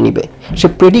সিদ্ধান্ত নিবে, সে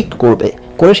প্রেডিক্ট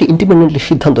করে সে ইন্ডিপেন্ডেন্টলি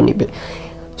সিদ্ধান্ত নিবে।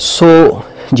 সো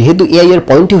যেহেতু এআই এর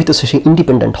পয়েন্টই হইতেছে সে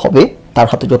ইন্ডিপেন্ডেন্ট হবে, তার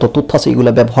হাতে যত তথ্য আছে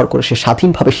এগুলো ব্যবহার করে সে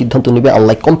স্বাধীনভাবে সিদ্ধান্ত নিবে,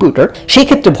 আনলাইক কম্পিউটার। সেই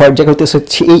ক্ষেত্রে ভয়ের জায়গা হইতেছে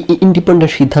এই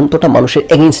ইন্ডিপেন্ডেন্ট সিদ্ধান্তটা মানুষের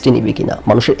এগেনস্টে নিবে কিনা,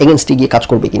 মানুষের এগেনস্টে গিয়ে কাজ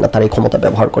করবে কিনা তার এই ক্ষমতা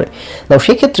ব্যবহার করে। নাও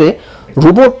সেই ক্ষেত্রে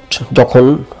রোবট যখন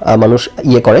মানুষ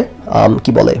করে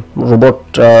কি বলে, রোবট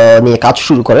নিয়ে কাজ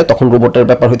শুরু করে, তখন রোবটের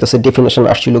ব্যাপার হইতেছে ডেফিনেশন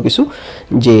আসছিল কিছু,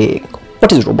 যে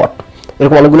হোয়াট ইজ রোবট,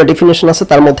 এরকম অনেকগুলো ডেফিনেশন আছে।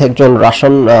 তার মধ্যে একজন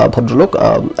রাশিয়ান ভদ্রলোক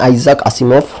আইজাক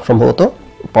আসিমভ, সম্ভবত,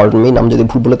 পার্ডন মি নাম যদি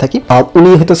ভুল বলে থাকি, উনি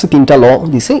হইতেছে 3টা ল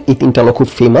দিছে। এই 3টা ল খুব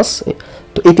ফেমাস,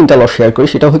 তো এই 3টা ল শেয়ার করি।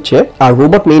 সেটা হচ্ছে আর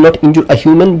robot may not injury a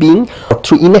human being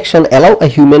through inaction allow a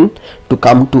human to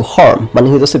come to harm, মানে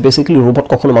হইতেছে বেসিক্যালি রোবট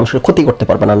কখনো মানুষের ক্ষতি করতে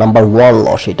পারবে না, নাম্বার 1 ল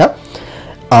সেটা।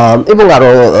 এবং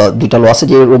আরো 2টা ল আছে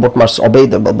যে রোবট মাস্ট অবে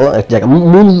এক জায়গায়,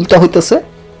 মূলটা হইতেছে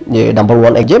যে নাম্বার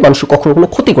 1 যে মানুষ কখনো কোনো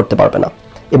ক্ষতি করতে পারবে না,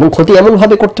 এবং ক্ষতি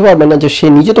এমনভাবে করতে পারবে না যে সে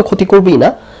নিজে তো ক্ষতি করবেই না,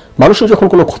 মানুষের যখন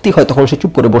কোনো ক্ষতি হয় তখন সে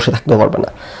চুপ করে বসে থাকতে পারবে না।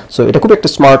 সো এটা খুব একটা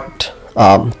স্মার্ট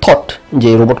থট যে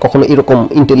রোবট কখনো এরকম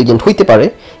ইন্টেলিজেন্ট হইতে পারে,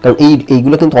 কারণ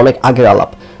এইগুলো কিন্তু অনেক আগের আলাপ।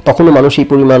 তখনও মানুষ এই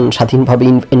পরিমাণ স্বাধীনভাবে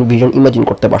ইমাজিন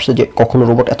করতে পারছে যে কখনো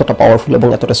রোবট এতটা পাওয়ারফুল এবং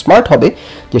এতটা স্মার্ট হবে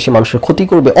যে সে মানুষের ক্ষতি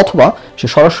করবে, অথবা সে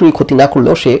সরাসরি ক্ষতি না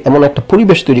করলেও সে এমন একটা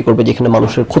পরিবেশ তৈরি করবে যেখানে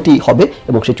মানুষের ক্ষতি হবে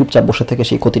এবং সে চুপচাপ বসে থেকে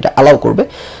সেই ক্ষতিটা অ্যালাউ করবে।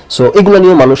 সো এগুলো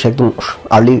নিয়েও মানুষ একদম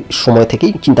আর্লি সময়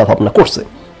থেকেই চিন্তা ভাবনা করছে।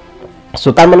 সো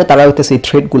তার মানে তারা হইতেছে এই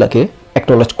থ্রেটগুলোকে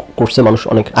অ্যাকনোলেজ করছে মানুষ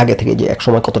অনেক আগে থেকে, যে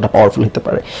একসময় কতটা পাওয়ারফুল হতে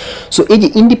পারে। সো এই যে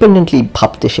ইন্ডিপেন্ডেন্টলি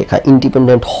ভাবতে শেখা,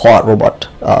 ইন্ডিপেন্ডেন্ট হওয়া রোবট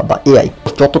বা এআই,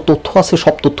 যত তথ্য আছে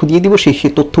সব তথ্য দিয়ে দিব,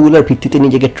 সেই তথ্যগুলোর ভিত্তিতে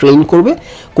নিজেকে ট্রেন করবে,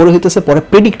 করে হইতেছে পরে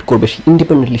প্রেডিক্ট করবে, সে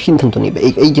ইন্ডিপেন্ডেন্টলি সিদ্ধান্ত নেবে।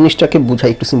 এই জিনিসটাকে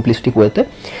বোঝাই একটু সিম্পলিস্টিক ওয়েতে।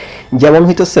 যেমন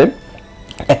হইতেছে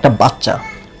একটা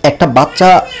বাচ্চা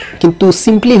কিন্তু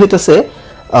সিম্পলি হইতেছে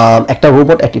একটা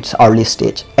robot at it's early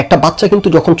stage. একটা বাচ্চা কিন্তু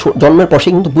যখন জন্মের পর সে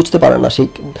কিন্তু বুঝতে পারে না, সেই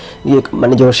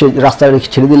মানে যখন সে রাস্তায়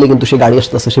ছেড়ে দিলে কিন্তু সে গাড়ি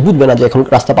আসতে সে বুঝবে না যে এখন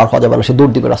রাস্তা পার হওয়া যাবে না, সে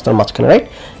দৌড় দিবে রাস্তার মাঝখানে, রাইট?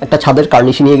 একটা ছাদের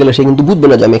কার্নিশে নিয়ে গেলে সে কিন্তু বুঝবে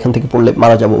না যে আমি এখান থেকে পড়লে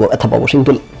মারা যাবো, ব্যথা পাবো, সে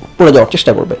কিন্তু পড়ে যাওয়ার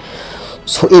চেষ্টা করবে।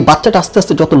 সো এই বাচ্চাটা আস্তে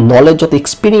আস্তে যত নলেজ, যত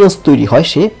এক্সপিরিয়েন্স তৈরি হয়,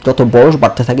 সে যত বয়স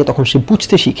বাড়তে থাকে তখন সে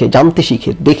বুঝতে শিখে, জানতে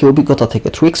শিখে, দেখে, অভিজ্ঞতা থেকে,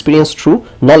 থ্রু এক্সপিরিয়েন্স, থ্রু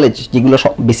নলেজ, যেগুলো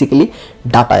সব বেসিক্যালি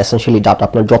ডাটা, এসেনশিয়ালি ডাটা,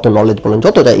 আপনার যত নলেজ বলেন,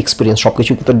 যত যা এক্সপিরিয়েন্স, সব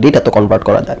কিছু কিন্তু ডেটাতে কনভার্ট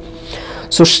করা যায়।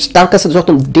 সো তার কাছে যত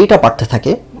ডেটা বাড়তে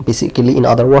থাকে, basically in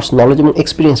other words knowledge এবং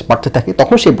এক্সপিরিয়েন্স বাড়তে থাকে,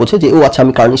 তখন সে বোঝে যে ও আচ্ছা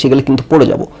আমি কার্নিশে গেলে কিন্তু পড়ে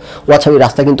যাবো, ও আচ্ছা আমি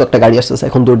রাস্তা কিন্তু একটা গাড়ি আসতেছে,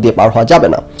 এখন দৌড় দিয়ে পার হওয়া যাবে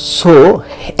না। সো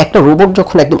একটা রোবট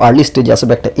যখন একদম আর্লি স্টেজে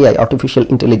আসবে, একটা এআই, আর্টিফিশিয়াল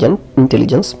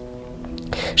ইন্টেলিজেন্স,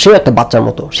 সেও একটা বাচ্চার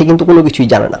মতো, সে কিন্তু কোনো কিছুই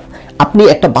জানে না। আপনি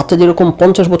একটা বাচ্চা যেরকম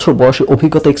 50 বছর বয়সে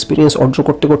অভিজ্ঞতা, এক্সপিরিয়েন্স অর্জন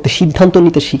করতে করতে সিদ্ধান্ত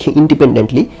নিতে শিখে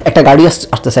ইন্ডিপেন্ডেন্টলি, একটা গাড়ি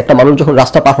আসতেছে, একটা মানুষ যখন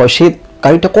রাস্তা পার হয়, সে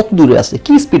গাড়িটা কত দূরে আছে,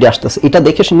 কি স্পিডে আসতেছে, এটা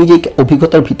দেখে সে নিজেই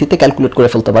অভিজ্ঞতার ভিত্তিতে ক্যালকুলেট করে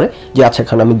ফেলতে পারে যে আচ্ছা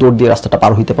এখানে আমি দৌড় দিয়ে রাস্তাটা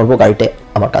পার হইতে পারবো গাড়িটা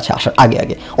আমার কাছে আসার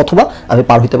আগে, অথবা আমি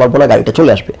পার হইতে পারবো না, গাড়িটা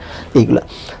চলে আসবে, এইগুলা।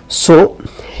 সো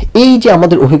এই যে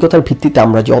আমাদের অভিজ্ঞতার ভিত্তিতে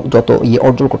আমরা যত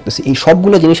অর্জন করতেছি, এই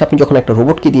সবগুলো জিনিস আপনি যখন একটা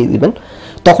রোবটকে দিয়ে দিবেন,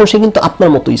 তখন সে কিন্তু আপনার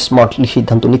মতোই স্মার্টলি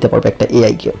সিদ্ধান্ত নিতে পারবে, একটা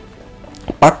এআইকে।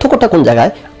 পার্থক্যটা কোন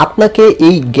জায়গায়? আপনাকে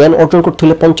এই জ্ঞান অর্জন করতে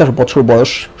হলে 50 বছর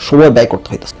বয়স সময় ব্যয় করতে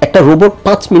হইতেছে। একটা রোবট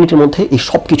 5 মিনিটের মধ্যে এই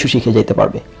সব কিছু শিখে যেতে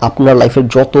পারবে। আপনার লাইফের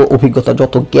যত অভিজ্ঞতা,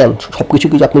 যত জ্ঞান, সবকিছু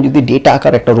কিছু আপনি যদি ডেটা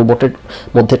আকার একটা রোবটের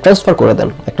মধ্যে ট্রান্সফার করে দেন,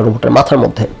 একটা রোবটের মাথার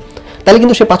মধ্যে, তাহলে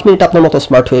কিন্তু সে 5 মিনিটে আপনার মতো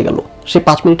স্মার্ট হয়ে গেল। সে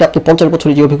 5 মিনিটে আপনি 50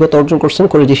 বছরে যে অভিজ্ঞতা অর্জন করছেন,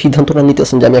 করে যে সিদ্ধান্তটা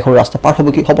নিতেছেন যে আমি এখন রাস্তা পার হবো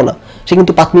কি হবো না, সে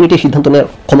কিন্তু 5 মিনিটে সিদ্ধান্ত নেওয়ার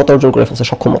ক্ষমতা অর্জন করে ফেলছে,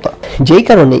 সক্ষমতা। যেই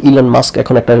কারণে ইলন মাস্ক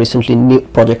এখন একটা রিসেন্টলি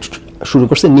প্রজেক্ট শুরু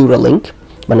করছে, নিউরালিঙ্ক,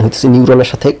 মানে হচ্ছে নিউরনের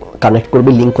সাথে কানেক্ট করবে,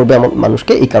 লিঙ্ক করবে এমন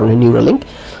মানুষকে, এই কারণে নিউরালিঙ্ক।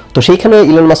 তো সেইখানে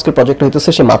ইলন মাস্কের প্রজেক্ট হইতেছে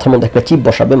সে মাথার মধ্যে একটা চিপ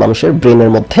বসাবে মানুষের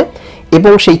ব্রেনের মধ্যে,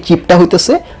 এবং সেই চিপটা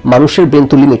হইতেছে মানুষের ব্রেন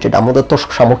তো লিমিটেড, আমাদের তো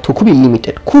সামর্থ্য খুবই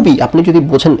লিমিটেড, খুবই। আপনি যদি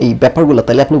বোঝেন এই ব্যাপারগুলো,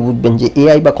 তাহলে আপনি বুঝবেন যে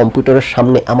এআই বা কম্পিউটারের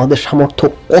সামনে আমাদের সামর্থ্য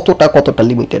কতটা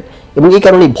লিমিটেড। এবং এই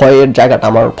কারণে ভয়ের জায়গাটা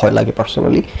আমার ভয় লাগে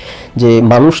পার্সোনালি, যে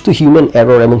মানুষ তো হিউম্যান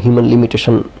এরর এবং হিউম্যান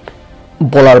লিমিটেশন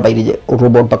বলার বাইরে যে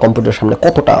রোবট বা কম্পিউটারের সামনে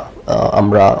কতটা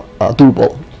আমরা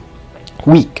দুর্বল,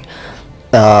 উইক।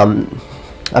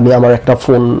 আমি আমার একটা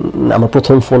ফোন, আমার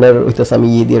প্রথম ফোনের হইতেছে আমি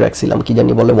দিয়ে রাখছিলাম, কি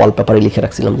জানি বলে, ওয়ালপেপারে লিখে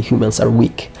রাখছিলাম যে হিউম্যানস আর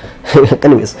উইক।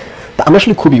 এনিওয়েজ, তা আমরা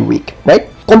আসলে খুবই উইক, রাইট?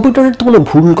 কম্পিউটারের তো কোনো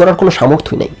ভুল করার কোনো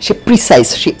সামর্থ্যই নেই, সে প্রিসাইজ,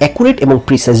 সে অ্যাকুরেট এবং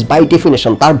প্রিসাইজ বাই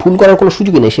ডেফিনেশন, তার ভুল করার কোনো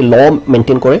সুযোগই নেই, সে ল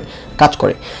মেনটেন করে কাজ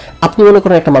করে। আপনি মনে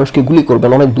করেন একটা মানুষকে গুলি করবেন,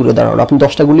 অনেক দূরে দাঁড়ানো, আপনি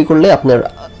 10টা গুলি করলে আপনার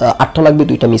 8টা লাগবে,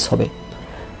 2টা মিস হবে।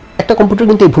 একটা কম্পিউটার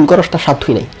কিন্তু এই ভুল করার তার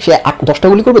সাধ্যই নেই, সে 10টা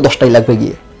গুলি করবে, 10টাই লাগবে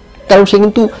গিয়ে, কারণ সে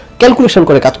কিন্তু ক্যালকুলেশন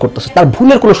করে কাজ করতেছে, তার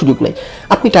ভুলের কোনো সুযোগ নেই।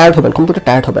 আপনি টায়ার্ড হবেন, কম্পিউটার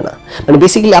টায়ার্ড হবে না। মানে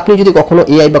বেসিক্যালি আপনি যদি কখনো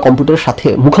এআই বা কম্পিউটারের সাথে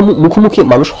মুখোমুখি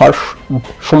মানুষ হওয়ার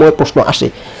সময় প্রশ্ন আসে,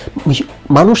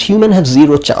 মানুষ হিউম্যান হ্যাভ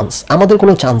জিরো চান্স, আমাদের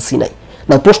কোনো চান্সই নাই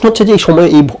না। প্রশ্ন হচ্ছে যে এই সময়,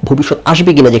 এই ভবিষ্যৎ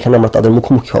আসবে কিনা যেখানে আমরা তাদের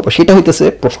মুখোমুখি হবো, সেটা হইতেছে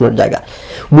প্রশ্নের জায়গা।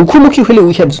 মুখোমুখি হলে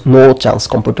উই হ্যাভ নো চান্স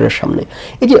কম্পিউটারের সামনে।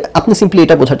 এই যে আপনি সিম্পলি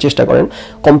এটা বোঝার চেষ্টা করেন,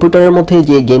 কম্পিউটারের মধ্যে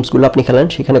যে গেমসগুলো আপনি খেলেন,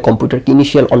 সেখানে কম্পিউটারকে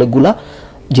ইনিশিয়াল অনেকগুলা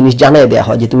জিনিস জানাই দেওয়া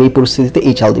হয় যে তুমি এই পরিস্থিতিতে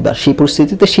এই চাল দিবা, সেই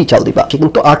পরিস্থিতিতে সেই চাল দিবা। সে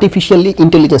কিন্তু আর্টিফিশিয়ালি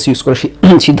ইন্টেলিজেন্স ইউজ করে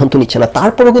সিদ্ধান্ত নিচ্ছে না।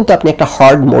 তারপরেও কিন্তু আপনি একটা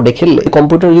হার্ড মোডে খেললে,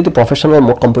 কম্পিউটার যদি প্রফেশনাল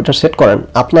মোড কম্পিউটার সেট করেন,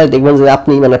 আপনার দেখবেন যে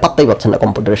আপনি মানে পাত্তাই পাচ্ছেন না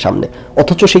কম্পিউটারের সামনে,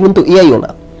 অথচ সে কিন্তু এআইও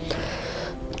না।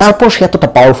 তারপর সে এতটা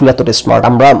পাওয়ারফুল, এতটা স্মার্ট,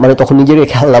 আমরা মানে তখন নিজেরই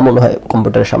খেলনা মনে হয়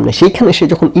কম্পিউটারের সামনে। সেইখানে সে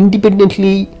যখন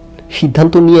ইন্ডিপেন্ডেন্টলি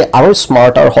সিদ্ধান্ত নিয়ে আরও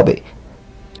স্মার্টার হবে,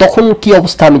 তখন কি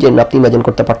অবস্থা আমি জানি না, আপনি ইমাজিন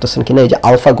করতে পারতেছেন কিনা। এই যে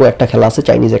আলফাগো একটা খেলা আছে,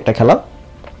 চাইনিজ একটা খেলা,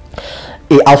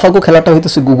 এই আলফাগো খেলাটা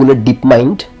হইতেছে গুগলের ডিপ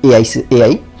মাইন্ড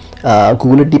এআই।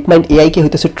 গুগলের ডিপ মাইন্ড এআইকে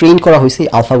হইতেছে ট্রেন করা হয়েছে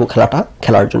আলফাগো খেলাটা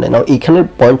খেলার জন্য। নাও এইখানের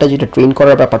পয়েন্টটা, যেটা ট্রেন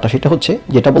করার ব্যাপারটা, সেটা হচ্ছে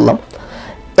যেটা বললাম,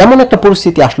 এমন একটা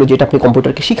পরিস্থিতি আসলো যেটা আপনি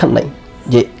কম্পিউটারকে শিখান নাই,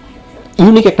 যে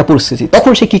ইউনিক একটা পরিস্থিতি,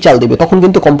 তখন সে কি চাল দেবে। তখন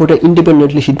কিন্তু কম্পিউটার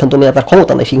ইন্ডিপেন্ডেন্টলি সিদ্ধান্ত নেওয়ার তার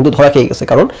ক্ষমতা নেই, সে কিন্তু ধরা খেয়ে গেছে,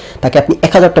 কারণ তাকে আপনি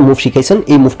 1000টা মুভ শিখাইছেন,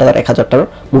 এই মুভটা তার 1000টার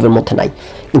মুভের মধ্যে নাই।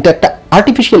 কিন্তু একটা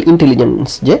আর্টিফিশিয়াল ইন্টেলিজেন্স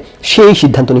যে সেই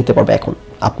সিদ্ধান্ত নিতে পারবে এখন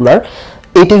আপনার,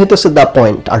 এইটা হচ্ছে the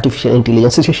point. Artificial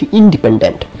intelligence, say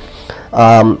independent.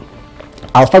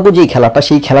 AlphaGo যেই খেলাটা,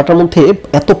 সেই খেলাটার মধ্যে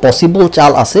এত পসিবল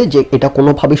চাল আছে যে এটা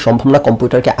কোনোভাবেই সম্ভব না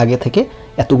কম্পিউটারকে আগে থেকে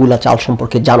এতগুলা চাল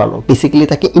সম্পর্কে জানানো। বেসিক্যালি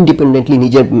তাকে ইন্ডিপেন্ডেন্টলি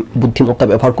নিজের বুদ্ধিমত্তা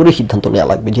ব্যবহার করে সিদ্ধান্ত নেওয়া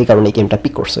লাগবে, যে কারণে এই গেমটা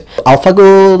পিক করছে। আলফাগো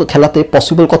খেলাতে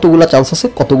পসিবল কতগুলা চান্স আছে,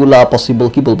 কতগুলা পসিবল,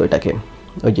 কি বলবো এটাকে,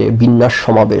 ওই যে বিন্যাস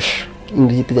সমাবেশ,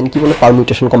 ইংরেজিতে জানি কি বলে,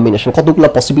 পারমিউটেশন কম্বিনেশন, কতগুলো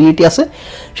পসিবিলিটি আছে,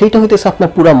 সেইটা হইতেছে আপনার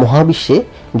পুরো মহাবিশ্বে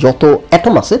যত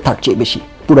অ্যাটম আছে তার চেয়ে বেশি।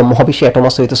 পুরো মহাবিশ্বে অ্যাটম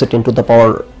আছে হইতেছে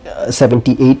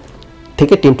 10⁻78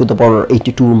 থেকে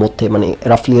 10⁻82 মধ্যে, মানে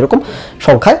রাফলি এরকম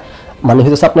সংখ্যায়। মানে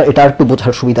হইতেছে আপনার এটা একটু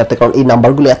বোঝার সুবিধার্থে, কারণ এই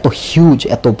নাম্বারগুলো এত হিউজ,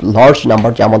 এত লার্জ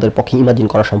নাম্বার যে আমাদের পক্ষে ইমাজিন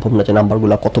করা সম্ভব না যে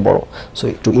নাম্বারগুলো কত বড়। সো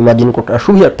একটু ইমাজিন করার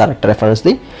সুবিধার তার একটা রেফারেন্স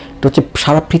দিই। এটা হচ্ছে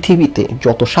সারা পৃথিবীতে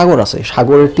যত সাগর আছে,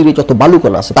 সাগরের তীরে যত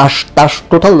বালুকণা আছে, তার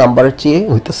টোটাল নাম্বারের চেয়ে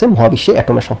হইতেছে মহাবিশ্বে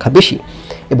অ্যাটমের সংখ্যা বেশি,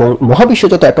 এবং মহাবিশ্বে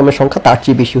যত অ্যাটমের সংখ্যা তার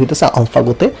চেয়ে বেশি হইতেছে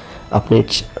আলফাগোতে আপনি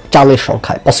চালের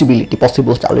সংখ্যায়,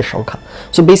 পসিবল চালের সংখ্যা।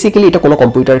 সো বেসিক্যালি এটা কোনো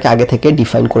কম্পিউটারকে আগে থেকে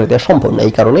ডিফাইন করে দেওয়া সম্ভব না,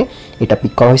 এই কারণে এটা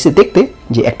পিক করা হয়েছে দেখতে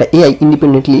যে একটা এআই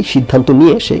ইন্ডিপেন্ডেন্টলি সিদ্ধান্ত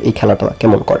নিয়ে সে এই খেলাটা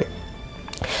কেমন করে।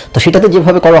 তো সেটাতে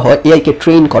যেভাবে করা হয়, এআইকে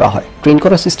ট্রেন করা হয়। ট্রেন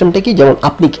করার সিস্টেমটা কি, যেমন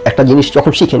আপনি একটা জিনিস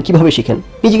যখন শিখেন, কিভাবে শিখেন,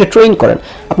 নিজেকে ট্রেন করেন।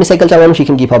 আপনি সাইকেল চালানো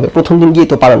শিখেন কিভাবে, প্রথম দিন গিয়ে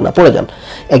তো পারেন না, পড়ে যান।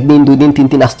 1 দিন 2 দিন 3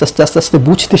 দিন আস্তে আস্তে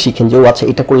বুঝতে শিখেন যে ও আচ্ছা,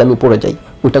 এটা করলে আমি পড়ে যাই,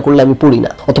 ওইটা করলে আমি পড়ি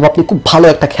না। অথবা আপনি খুব ভালো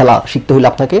একটা খেলা শিখতে হলে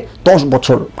আপনাকে 10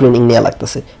 বছর ট্রেনিং নেওয়া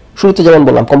লাগতেছে। শুরুতে যেমন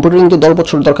বললাম, কম্পিউটার কিন্তু 10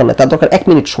 বছর দরকার নেই, তার দরকার 1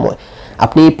 মিনিট সময়।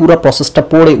 আপনি এই পুরো প্রসেসটা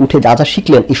পড়ে উঠে যা যা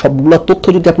শিখলেন, এই সবগুলো তথ্য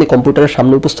যদি আপনি কম্পিউটারের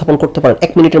সামনে উপস্থাপন করতে পারেন,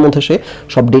 1 মিনিটের মধ্যে সে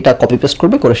সব ডেটা কপি পেস্ট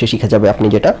করবে, করে সে শিখে যাবে আপনি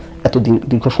যেটা এত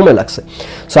দীর্ঘ সময় লাগছে।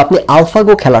 সো আপনি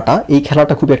আলফাগো খেলাটা, এই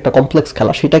খেলাটা খুবই একটা কমপ্লেক্স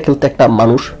খেলা, সেটা খেলতে একটা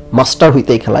মানুষ মাস্টার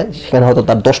হইতে এই খেলায়, সেখানে হয়তো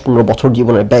তার 10-15 বছর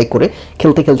জীবনের ব্যয় করে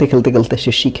খেলতে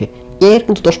সে শিখে। এর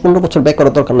কিন্তু 10-15 বছর ব্যয়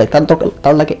করার দরকার নাই,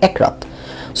 তার লাগে 1 রাত।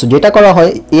 সো যেটা করা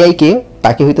হয়, এআইকে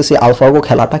তাকে হইতেছে আলফাগো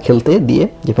খেলাটা খেলতে দিয়ে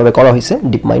যেভাবে করা হয়েছে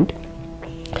ডিপ মাইন্ড,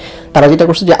 তারা যেটা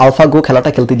করছে যে আলফাগো খেলাটা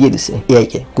খেলতে দিয়ে দিছে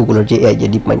এআইকে, গুগলের যে এআই যে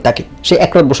ডিপ মাইন্ড তাকে, সে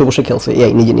এক রাত বসে বসে খেলছে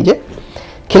এআই নিজে নিজে,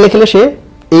 খেলে খেলে সে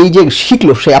এই যে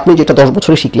শিখলো, সে আপনি যেটা 10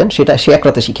 বছরে শিখলেন সেটা সে এক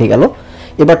রাতে শিখে গেল।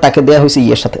 এবার তাকে দেওয়া হয়েছে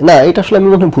ইয়ের সাথে, না এটা আসলে আমি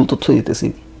মনে হয় ভুল তথ্য দিতেছি,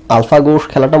 আলফাগো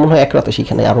খেলাটা মনে হয় এক রাতে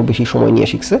শিখে নেয়, আরও বেশি সময় নিয়ে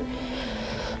শিখছে,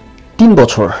 3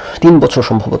 বছর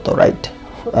সম্ভবত, রাইট,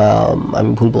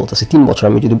 আমি ভুল বলতেছি, 3 বছর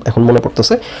আমি যদি এখন মনে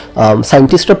পড়তেছে।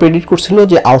 সায়েন্টিস্টরা প্রেডিক্ট করছিল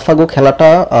যে আলফাগো খেলাটা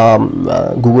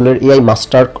গুগলের এআই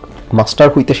মাস্টার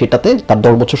হইতে সেটাতে তার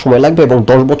 10 বছর সময় লাগবে, এবং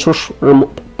 10 বছর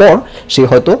পর সে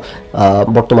হয়তো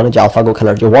বর্তমানে যে আলফাগো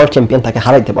খেলার যে ওয়ার্ল্ড চ্যাম্পিয়ন তাকে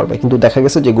হারাইতে পারবে। কিন্তু দেখা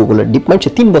গেছে যে গুগলের ডিপ মাইন্ড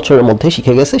সে 3 বছরের মধ্যে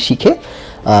শিখে গেছে, শিখে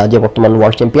যে বর্তমান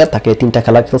ওয়ার্ল্ড চ্যাম্পিয়ন তাকে 3টা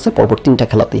খেলা খেলছে, পরপর 3টা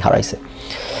খেলাতেই হারাইছে।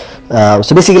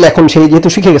 সো বেসিক্যালি এখন সেই যেহেতু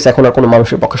শিখে গেছে, এখন আর কোনো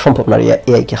মানুষের পক্ষে সম্ভব না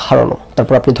এআইকে হারানো।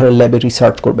 তারপর আপনি ধরেন ল্যাবে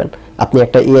রিসার্চ করবেন, আপনি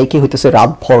একটা এআইকে হইতেছে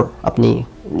রাতভর আপনি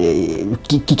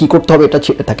কি করতে হবে এটা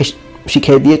তাকে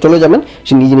শিখিয়ে দিয়ে চলে যাবেন,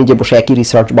 সে নিজে নিজে বসে একই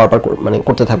রিসার্চ বারবার মানে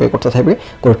করতে থাকবে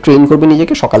করে ট্রেন করবে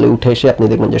নিজেকে, সকালে উঠে এসে আপনি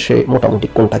দেখবেন যে সে মোটামুটি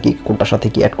কোনটার সাথে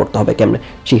কি অ্যাড করতে হবে কেমনে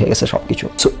শিখে গেছে সব কিছু।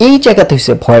 সো এই জায়গাতে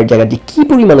হচ্ছে ভয়ের জায়গা, যে কি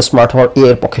পরিমাণে স্মার্ট হওয়ার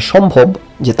এর পক্ষে সম্ভব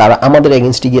যে তারা আমাদের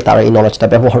এগেনস্টে গিয়ে তারা এই নলেজটা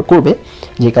ব্যবহার করবে।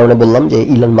 যে কারণে বললাম যে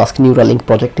ইলন মাস্ক নিউরালিঙ্ক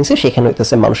প্রজেক্ট নিছে, সেখানে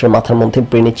হইতেছে মানুষের মাথার মধ্যে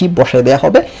ব্রেনে চিপ বসায় দেওয়া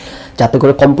হবে, যাতে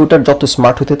করে কম্পিউটার যত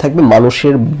স্মার্ট হতে থাকবে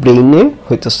মানুষের ব্রেইনে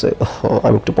হইতেছে,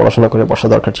 আমি একটু পড়াশোনা করে বসা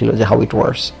দরকার ছিল যে হাউ ইট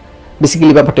ওয়ার্কস,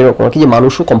 বেসিক্যালি ব্যাপারটা এরকম আর কি, যে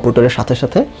মানুষও কম্পিউটারের সাথে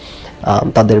সাথে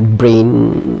তাদের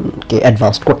ব্রেইনকে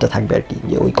অ্যাডভান্স করতে থাকবে আর কি,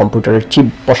 যে ওই কম্পিউটারের চিপ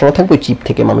বসানো থাকবে, ওই চিপ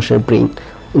থেকে মানুষের ব্রেইন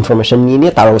ইনফরমেশন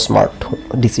নিয়ে তারাও স্মার্ট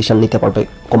ডিসিশন নিতে পারবে,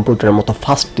 কম্পিউটারের মতো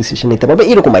ফাস্ট ডিসিশন নিতে পারবে,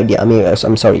 এরকম আইডিয়া।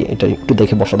 আমি সরি, এটা একটু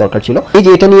দেখে বসা দরকার ছিল। এই যে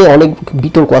এটা নিয়ে অনেক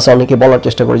বিতর্ক আছে, অনেকে বলার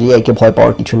চেষ্টা করে যে এআইকে ভয়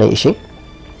পাওয়ার কিছু নেই, এসে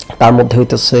তার মধ্যে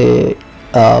হইতেছে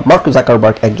মার্ক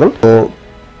জাকারবার্গ একজন। তো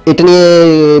এটা নিয়ে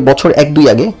বছর 1-2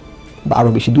 আগে বা আরও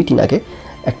বেশি 2-3 আগে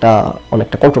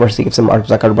অনেকটা কন্ট্রোভার্সি গেছে মার্ক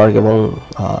জাকারবার্গ এবং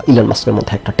ইলন মাস্কের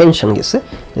মধ্যে একটা টেনশন গেছে,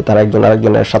 যে তারা একজন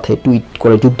আরেকজনের সাথে টুইট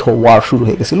করে যুদ্ধ ওয়ার শুরু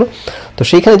হয়ে গেছিল। তো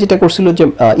সেইখানে যেটা করছিল যে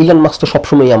ইলন মাস্ক তো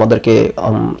সবসময় আমাদেরকে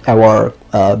এবং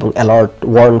অ্যালার্ট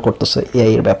ওয়ার্ন করতেছে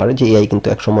এআই এর ব্যাপারে, যে এআই কিন্তু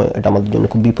একসময় এটা আমাদের জন্য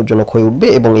খুব বিপজ্জনক হয়ে উঠবে,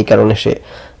 এবং এই কারণে সে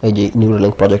এই যে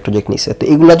নিউরালিঙ্ক প্রজেক্ট নিছে। তো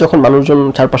এগুলা যখন মানুষজন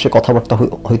চারপাশে কথাবার্তা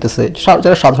হইতেছে,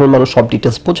 যারা সাধারণ মানুষ সব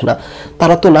ডিটেলস বোঝে না,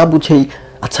 তারা তো না বুঝেই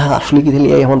আচ্ছা আসলে কি তাহলে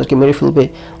এআই আমাদেরকে মেরে ফেলবে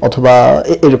অথবা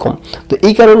এরকম। তো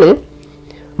এই কারণে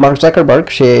মার্ক জাকারবার্গ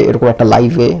সে এরকম একটা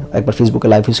লাইভে, একবার ফেসবুকে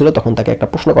লাইভ হয়েছিল, তখন তাকে একটা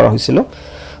প্রশ্ন করা হয়েছিল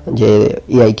যে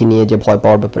এআইকে নিয়ে যে ভয়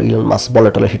পাওয়ার ব্যাপারে ইলন মাস্ক বলে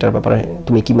টলে, সেটার ব্যাপারে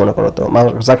তুমি কি মনে করো? তো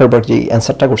মার্ক জাকারবার্গ যে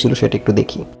অ্যান্সারটা করছিল সেটা একটু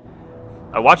দেখি।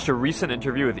 I watched a recent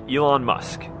interview with Elon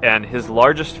Musk, and his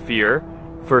largest fear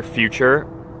for future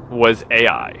was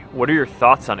AI. What are your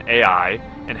thoughts on AI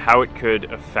and how it could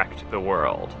affect the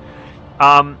world?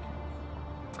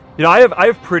 I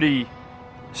have pretty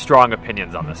strong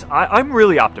opinions on this. I'm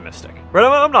really optimistic, right?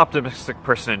 I'm an optimistic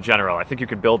person in general. I think you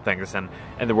can build things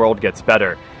and the world gets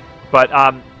better. But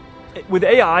with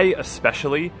AI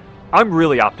especially, I'm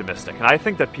really optimistic. And I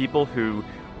think that people who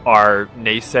are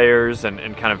naysayers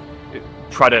and kind of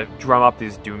try to drum up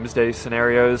these doomsday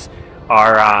scenarios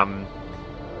are...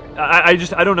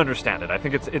 I don't understand it. I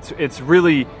think it's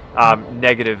really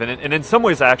negative, and in some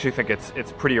ways I actually think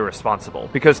it's pretty irresponsible,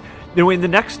 because in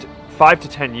the next 5 to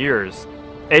 10 years,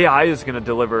 AI is going to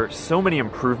deliver so many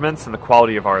improvements in the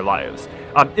quality of our lives.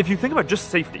 If you think about just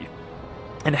safety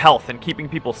and health and keeping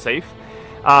people safe,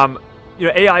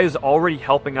 AI is already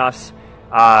helping us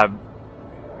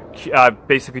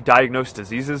basically diagnose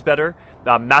diseases better,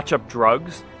 match up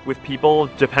drugs with people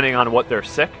depending on what they're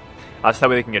sick. So that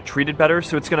way they can get treated better.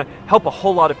 So it's going to help a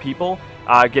whole lot of people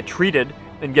get treated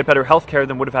and get better healthcare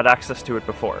than would have had access to it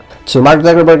before. So mark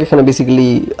Zuckerberg এখানে basically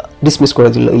dismiss করে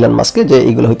দিল Elon মাস্ককে, যে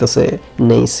এগুলো হইতেছে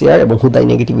নেইসিয়ার এবং হুদাই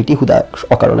negativity, হুদা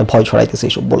অকারণে ভয় ছড়াইতেছে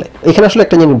এইসব বলে। এখানে আসলে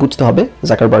একটা জিনিস বুঝতে হবে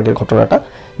জাকারবার্গের ঘটনাটা,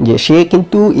 যে সে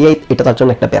কিন্তু এটা তার জন্য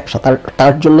একটা ব্যবসা,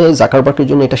 তার জন্য জাকারবার্গের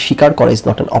জন্য এটা স্বীকার করা ইজ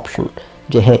নট অ্যান অপশন,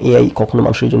 যে হ্যাঁ এআই কখনো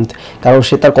মানুষের জন্য, কারণ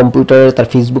সে তার কম্পিউটারে তার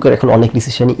ফেসবুকের এখন অনেক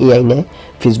ডিসিশনই এআই নেয়,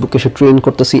 ফেসবুককে সে ট্রেন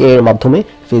করতেছে এআই এর মাধ্যমে,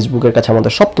 ফেসবুকের কাছে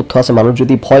আমাদের সব তথ্য আছে। মানুষ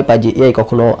যদি ভয় পায় যে এআই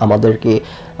কখনো আমাদেরকে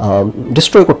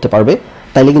ডিস্ট্রয় করতে পারবে,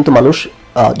 তাইলে কিন্তু মানুষ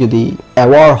যদি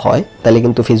অ্যাওয়ার হয় তাহলে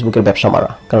কিন্তু ফেসবুকের ব্যবসা মারা,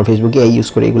 কারণ ফেসবুকে এআই ইউজ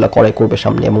করে এগুলো করবে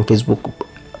সামনে, এবং ফেসবুক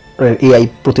এআই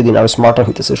প্রতিদিন আরও স্মার্টার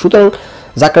হইতেছে। সুতরাং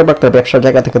জাকারবার্গ তার ব্যবসার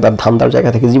জায়গা থেকে, তার ধান্দার জায়গা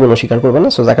থেকে জীবনও স্বীকার করবে না।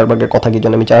 সো জাকারবার্গের কথা কি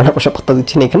জন্য আমি চারানা পয়সা পাত্তা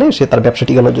দিচ্ছি না এখানে, সে তার ব্যবসা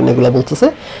টিকানোর জন্য এগুলো বলতেছে।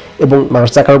 এবং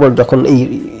জাকারবার্গ যখন এই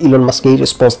ইলন মাস্ককে এই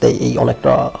রেসপন্স দেয় এই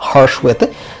অনেকটা হার্শ ওয়েতে,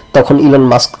 তখন ইলন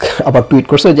মাস্ক আবার টুইট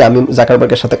করছে যে আমি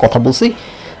জাকারবার্গের সাথে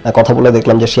কথা বলে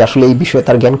দেখলাম যে সে আসলে এই বিষয়ে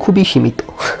তার জ্ঞান খুবই সীমিত।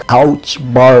 আউচ,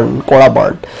 বার্ন, কড়া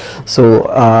বার্ন। সো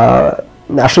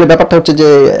আসলে ব্যাপারটা হচ্ছে যে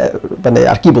মানে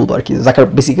আর কি বলবো আর কি, জাকার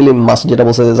বেসিক্যালি মাস্ক যেটা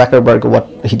বলছে যে Zuckerberg what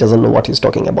he doesn't know what he is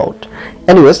talking about.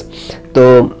 Anyways, তো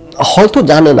হয়তো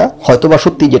জানে না, হয়তো বা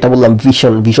সত্যি যেটা বললাম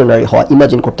ভিশনারি হওয়া,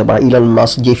 ইমাজিন করতে পারা, ইলন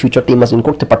মাস্ক যে ফিউচারটা ইমাজিন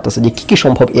করতে পারতেছে যে কী কী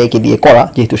সম্ভব এআইকে দিয়ে করা,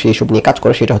 যেহেতু সে এসব নিয়ে কাজ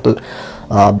করে, সেটা হয়তো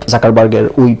জাকারবার্গের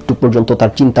ওইটুক পর্যন্ত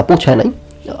তার চিন্তা পৌঁছায় নাই।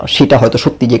 সেটা হয়তো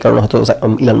সত্যি, যে কারণে হয়তো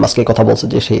ইলন মাস্কের কথা বলছে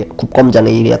যে সে খুব কম জানে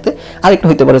এই এরিয়াতে। আরেকটা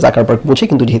হতে পারে জাকারবার্গ বুঝে,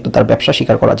 কিন্তু যেহেতু তার ব্যবসা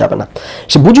স্বীকার করা যাবে না,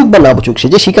 সে বুঝুক বা না বুঝুক, সে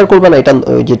যে স্বীকার করবে না এটা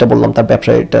যেটা বললাম, তার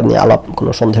ব্যবসা এটা নিয়ে আলাপ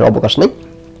কোনো সন্দেহের অবকাশ নেই।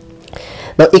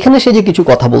 না, এখানে সে যে কিছু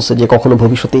কথা বলছে যে কখনো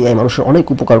ভবিষ্যতে এই মানুষের অনেক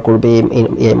উপকার করবে,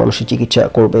 এই মানুষের চিকিৎসা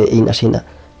করবে, এই না সেই না,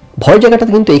 ভয়ের জায়গাটা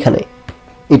কিন্তু এইখানে,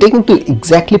 এটাই কিন্তু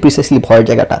এক্স্যাক্টলি প্রিসাইসলি ভয়ের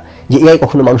জায়গাটা, যে এআই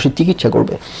কখনো মানুষের চিকিৎসা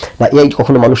করবে বা এআই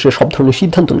কখনো মানুষের সব ধরনের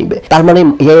সিদ্ধান্ত নিবে। তার মানে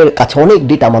এআই এর কাছে অনেক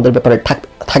ডেটা আমাদের ব্যাপারে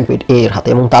থাকবে এআই এর হাতে,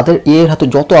 এবং তাদের এআই এর হাতে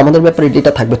যত আমাদের ব্যাপারে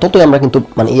ডেটা থাকবে, ততই আমরা কিন্তু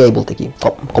মানে এআই বলতে কি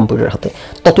কম্পিউটারের হাতে,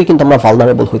 ততই কিন্তু আমরা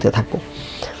ভালনারেবল হইতে থাকবো।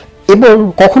 এবং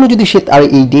কখনো যদি সে আর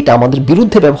এই ডেটা আমাদের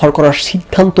বিরুদ্ধে ব্যবহার করার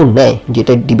সিদ্ধান্ত নেয়,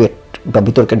 যেটা ডিবেট বা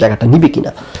বিতর্কের জায়গাটা নিবে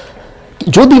কিনা,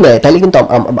 যদি নেয় তাহলে কিন্তু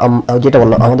যেটা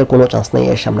বললাম, আমাদের কোনো চান্স নেই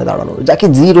এর সামনে দাঁড়ানোর, যাকে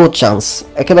জিরো চান্স,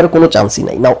 একেবারে কোনো চান্সই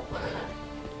নাই। নাও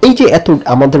এই যে এত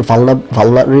আমাদের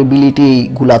ভালনারেবিলিটি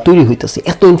গুলা তৈরি হইতেছে,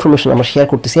 এত ইনফরমেশন আমরা শেয়ার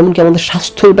করতেছি, এমনকি আমাদের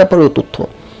স্বাস্থ্যের ব্যাপারেও তথ্য।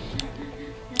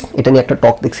 এটা নিয়ে একটা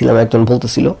টক দেখছিলাম, একজন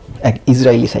বলতেছিল, এক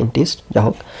ইসরায়েলি সায়েন্টিস্ট, যা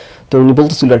হোক, তো উনি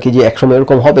বলতেছিল আর কি যে একসময়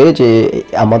এরকম হবে যে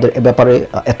আমাদের ব্যাপারে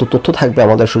এত তথ্য থাকবে,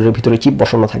 আমাদের শরীরের ভিতরে চিপ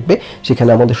বসানো থাকবে, সেখানে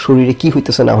আমাদের শরীরে কি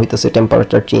হইতেছে না হইতেছে,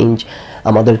 টেম্পারেচার চেঞ্জ,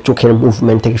 আমাদের চোখের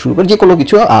মুভমেন্ট থেকে শুরু করে যে কোনো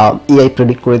কিছু এআই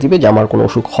প্রেডিক্ট করে দিবে যে আমার কোনো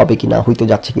অসুখ হবে কি না, হইতে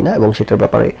যাচ্ছে কি না, এবং সেটার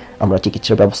ব্যাপারে আমরা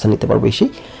চিকিৎসার ব্যবস্থা নিতে পারবো এসেই।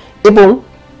 এবং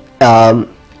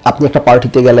আপনি একটা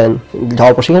পার্টিতে গেলেন,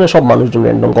 যাওয়ার পর সেখানে সব মানুষজন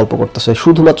র্যান্ডম গল্প করতেছে,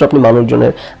 শুধুমাত্র আপনি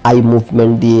মানুষজনের আই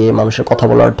মুভমেন্ট দিয়ে, মানুষের কথা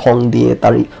বলার ঢং দিয়ে,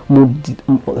 তার মুড,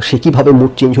 সে কীভাবে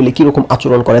মুড চেঞ্জ হলে কীরকম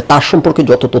আচরণ করে, তার সম্পর্কে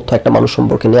যত তথ্য একটা মানুষ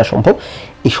সম্পর্কে নেওয়া সম্ভব,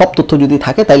 এই সব তথ্য যদি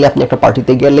থাকে, তাইলে আপনি একটা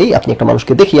পার্টিতে গেলেই আপনি একটা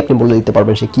মানুষকে দেখি আপনি বলে দিতে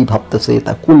পারবেন সে কী ভাবতেছে,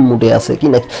 তার কোন মুডে আছে কি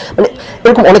না, মানে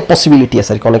এরকম অনেক পসিবিলিটি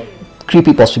আছে আর কি, অনেক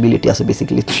ক্রিপি পসিবিলিটি আছে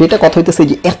বেসিক্যালি। সেটা কথা হইতেছে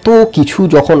যে এত কিছু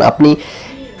যখন আপনি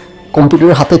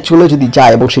কম্পিউটারের হাতে চলে যদি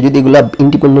যায়, এবং সে যদি এগুলো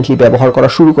ইন্ডিপেন্ডেন্টলি ব্যবহার করা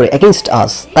শুরু করে এগেইনস্ট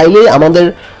আস, তাইলে আমাদের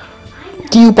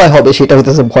কি উপায় হবে, সেটা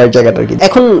হইতেছে ভয়ের জায়গাটা আর কি।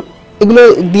 এখন এগুলো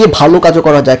দিয়ে ভালো কাজও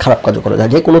করা যায়, খারাপ কাজও করা যায়,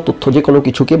 যে কোনো তথ্য, যে কোনো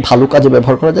কিছুকে ভালো কাজে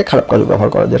ব্যবহার করা যায়, খারাপ কাজে ব্যবহার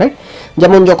করা যায়, রাইট?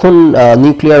 যেমন যখন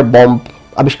নিউক্লিয়ার বম্ব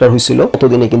আবিষ্কার হয়েছিল,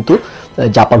 ততদিনে কিন্তু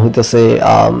জাপান হইতেছে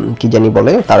কি জানি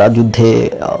বলে, তারা যুদ্ধে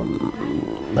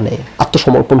মানে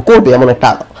আত্মসমর্পণ করবে এমন একটা,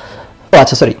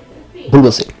 আচ্ছা সরি ভুল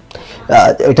বলছি,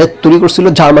 এটা তৈরি করছিল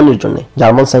জার্মানির জন্য।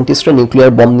 জার্মান সায়েন্টিস্টরা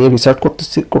নিউক্লিয়ার বম নিয়ে রিসার্চ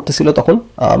করতেছিল তখন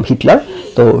হিটলার।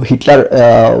 তো হিটলার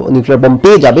নিউক্লিয়ার বম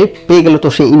পেয়ে গেলে তো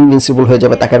সে ইনভিনসিবল হয়ে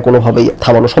যাবে, তাকে আর কোনোভাবেই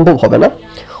থামানো সম্ভব হবে না।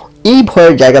 এই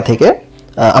ভয়ের জায়গা থেকে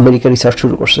আমেরিকা রিসার্চ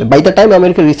শুরু করছে। By the time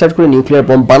America research করে নিউক্লিয়ার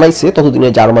বম বানাইছে, ততদিনে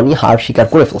জার্মানি হার স্বীকার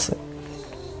করে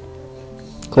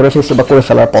ফেলছে বা করে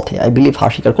ফেলার পথে, আই বিলিভ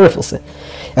হার স্বীকার করে ফেলছে।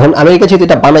 এখন আমেরিকা যেহেতু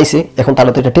এটা বানাইছে, এখন তারা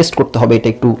তো এটা টেস্ট করতে হবে, এটা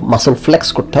একটু মাসল ফ্লেক্স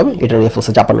করতে হবে, এটা নিয়ে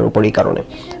ফেলছে জাপানের উপর এই কারণে।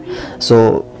 সো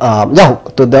যা হোক,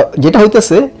 তো যেটা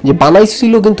হইতেছে যে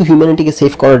বানাইছিল কিন্তু হিউম্যানিটিকে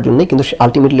সেভ করার জন্য, কিন্তু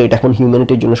আলটিমেটলি এটা এখন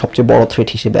হিউম্যানিটির জন্য সবচেয়ে বড় থ্রেট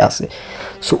হিসেবে আছে।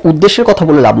 সো উদ্দেশ্যের কথা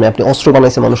বলে লাভ নেই, আপনি অস্ত্র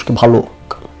বানাইছে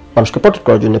মানুষকে প্রটেক্ট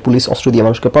করার জন্য, পুলিশ অস্ত্র দিয়ে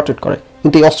মানুষকে প্রটেক্ট করে,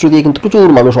 কিন্তু এই অস্ত্র দিয়ে কিন্তু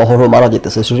প্রচুর মানুষ অহরহ মারা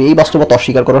যেতেছে। এই বাস্তবতা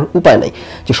অস্বীকার করার উপায় নাই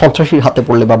যে সন্ত্রাসীর হাতে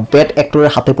পড়লে বা ব্যাড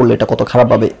অ্যাক্টরের হাতে পড়লে এটা কত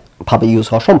খারাপভাবে ইউজ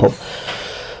হওয়া সম্ভব।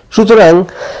 সুতরাং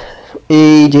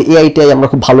এই যে এআইটাই আমরা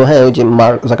খুব ভালো, হ্যাঁ, ওই যে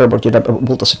মার্ক জাকারবার্গ যেটা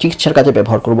বলতেছে চিকিৎসার কাজে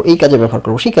ব্যবহার করবো, এই কাজে ব্যবহার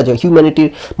করবো, সেই কাজে হিউম্যানিটির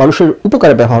মানুষের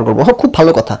উপকারে ব্যবহার করবো, হ্যাঁ খুব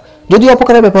ভালো কথা। যদি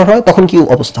অপকারে ব্যবহার হয় তখন কি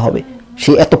অবস্থা হবে?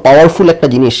 সে এত পাওয়ারফুল একটা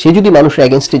জিনিস, সে যদি মানুষের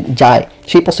এগেনস্টে যায়,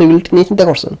 সেই পসিবিলিটি নিয়ে চিন্তা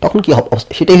করছেন, তখন কি হবে?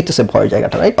 সেটাই হইতেছে ভয়ের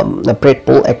জায়গাটা, রাইট? প্রেড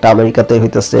পোল একটা আমেরিকাতে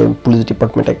হইতেছে, পুলিশ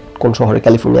ডিপার্টমেন্টে কোন শহরে,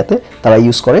 ক্যালিফোর্নিয়াতে তারা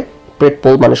ইউজ করে। প্রেড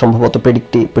পোল মানে সম্ভবত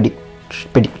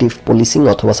প্রেডিক্টিভ পুলিশিং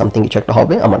অথবা সামথিং কিছু একটা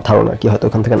হবে, আমার ধারণা কি, হয়তো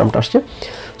ওখান থেকে নামটা আসছে।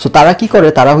 সো তারা কি করে,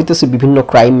 তারা হইতেছে বিভিন্ন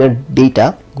ক্রাইমের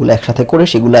ডেটাগুলো একসাথে করে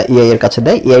সেগুলো এআই এর কাছে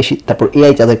দেয়, তারপর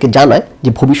এআই তাদেরকে জানায়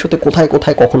যে ভবিষ্যতে কোথায়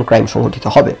কোথায় কখন ক্রাইম সংঘটিত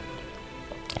হবে।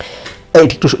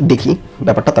 একটু দেখি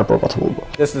ব্যাপারটা, তারপর কথা বলবো।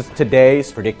 This is today's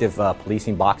predictive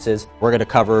policing boxes. We're going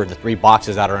to cover the 3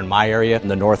 boxes that are in my area, in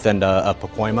the north end of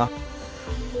Pacoima.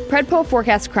 PredPol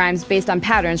forecasts crimes based on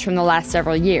patterns from the last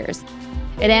several years.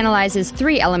 It analyzes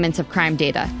 3 elements of crime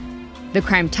data: the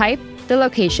crime type, the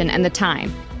location, and the time.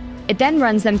 It then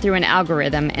runs them through an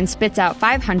algorithm and spits out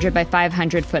 500 by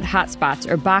 500 foot hotspots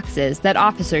or boxes that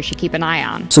officers should keep an eye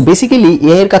on. So basically,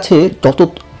 AI এর কাছে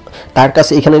তার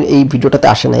কাছে এখানে এই ভিডিওটাতে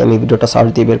আসে নাই, আমি ভিডিওটা সার্চ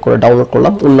দিয়ে বের করে ডাউনলোড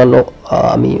করলাম। অন্যান্য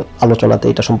আমি আলোচনাতে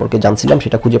এটা সম্পর্কে জানছিলাম,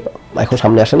 সেটা খুঁজে এখন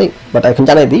সামনে আসে নাই, বাট এখন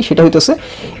জানাই দিই। সেটা হইতেছে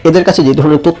এদের কাছে যে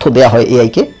ধরনের তথ্য দেওয়া হয়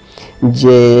এআইকে,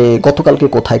 যে গতকালকে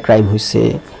কোথায় ক্রাইম হয়েছে,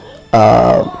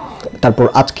 তারপর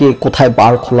আজকে কোথায়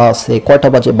বার খোলা আছে, কয়টা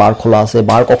বাজে বার খোলা আছে,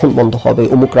 বার কখন বন্ধ হবে,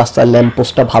 অমুক রাস্তার ল্যাম্প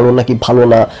পোস্টটা ভালো নাকি ভালো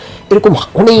না, এরকম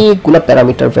অনেকগুলো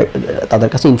প্যারামিটার তাদের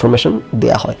কাছে ইনফরমেশন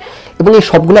দেওয়া হয়। এবং এই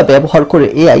সবগুলা ব্যবহার করে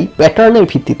এআই প্যাটার্নের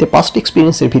ভিত্তিতে, পাস্ট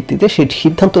এক্সপিরিয়েন্সের ভিত্তিতে সে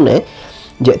সিদ্ধান্ত নেয়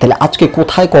যে তাহলে আজকে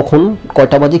কোথায় কখন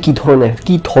কয়টা বাজে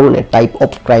কী ধরনের টাইপ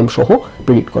অফ ক্রাইম সহ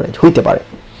প্রেডিক্ট করে হইতে পারে।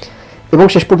 এবং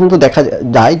শেষ পর্যন্ত দেখা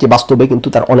যায় যে বাস্তবে কিন্তু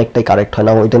তার অনেকটাই কারেক্ট হয়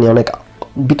না। ওইটা নিয়ে অনেক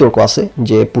বিতর্ক আছে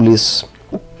যে পুলিশ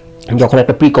যখন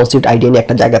একটা প্রিকনসিভড আইডিয়া নিয়ে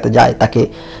একটা জায়গাতে যায়, তাকে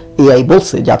এআই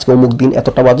বলছে যে আজকে অমুক দিন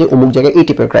এতটা বাজে অমুক জায়গায় এই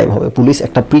টাইপের ক্রাইম হবে, পুলিশ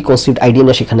একটা প্রিকনসিভড আইডিয়া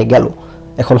নিয়ে সেখানে গেল।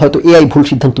 এখন হয়তো এআই ভুল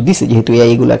সিদ্ধান্ত দিছে, যেহেতু এআই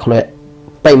এগুলো এখন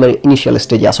প্রাইমারি ইনিশিয়াল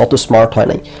স্টেজে আছে, অত স্মার্ট হয়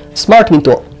নাই। স্মার্ট কিন্তু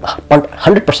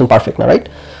 100% পারফেক্ট না, রাইট?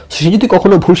 সে যদি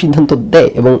কখনো ভুল সিদ্ধান্ত দেয়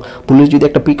এবং পুলিশ যদি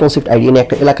একটা প্রিকনসিভড আইডিয়া নিয়ে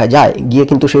একটা এলাকায় যায়, গিয়ে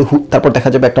কিন্তু সে তারপর দেখা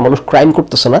যাবে একটা মানুষ ক্রাইম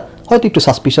করতেছে না, হয়তো একটু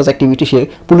সাসপিশিয়াস অ্যাক্টিভিটি, সে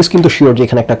পুলিশ কিন্তু শিওর যে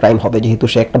এখানে একটা ক্রাইম হবে, যেহেতু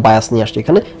সে একটা বায়াস নিয়ে আসছে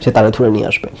এখানে, সে তারা ধরে নিয়ে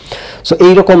আসবে। সো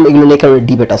এইরকম এগুলো নিয়ে কারণে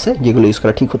ডিবেট আছে, যেগুলো ইউজ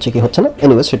করা ঠিক হচ্ছে কি হচ্ছে না।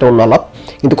 এনিওয়েজ, সেটা অন্য আলাপ।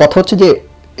 কিন্তু কথা হচ্ছে যে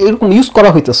এরকম ইউজ করা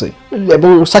হইতেছে এবং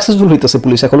সাকসেসফুল হইতেছে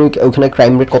পুলিশ। এখন ওইখানে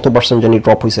ক্রাইম রেট কত পার্সেন্ট জানি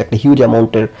ড্রপ হয়েছে, একটা হিউজ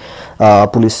অ্যামাউন্টের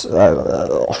পুলিশ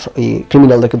এই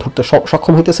ক্রিমিনালদেরকে ধরতে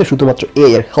সক্ষম হইতেছে শুধুমাত্র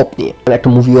এআই এর হেল্প নিয়ে। একটা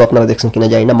মুভিও আপনারা দেখছেন কিনা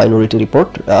জানি না, মাইনরিটি রিপোর্ট,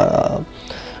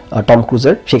 টম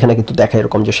ক্রুজের, সেখানে কিন্তু দেখা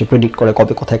এরকম যে সে প্রেডিক্ট করে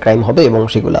কবে কোথায় ক্রাইম হবে এবং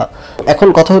সেগুলা। এখন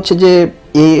কথা হচ্ছে যে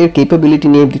এআই এর ক্যাপাবিলিটি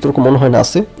নিয়ে বিতর্ক মনে হয় না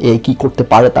আছে, এআই কি করতে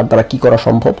পারে, তার দ্বারা কি করা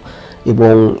সম্ভব,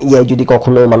 এবং এআই যদি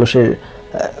কখনো মানুষের,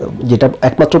 যেটা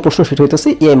একমাত্র প্রশ্ন সেটা হইতেছে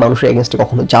এআই মানুষের এগেনস্টে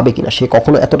কখনো যাবে কিনা, সে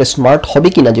কখনো এতটা স্মার্ট হবে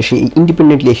কিনা যে সে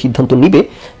ইন্ডিপেন্ডেন্টলি এই সিদ্ধান্ত নিবে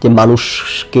যে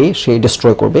মানুষকে সে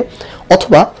ডিস্ট্রয় করবে।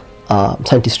 অথবা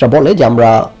সায়েন্টিস্টরা বলে যে আমরা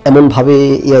এমনভাবে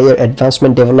এআই এর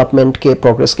অ্যাডভান্সমেন্ট, ডেভেলপমেন্টকে,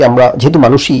 প্রগ্রেসকে, আমরা যেহেতু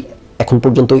মানুষই এখন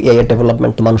পর্যন্ত এআই এর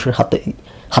ডেভেলপমেন্ট তো মানুষের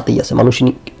হাতেই আছে, মানুষই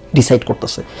ডিসাইড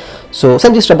করতেছে। সো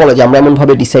সায়েন্টিস্টরা বলে যে আমরা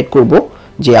এমনভাবে ডিসাইড করব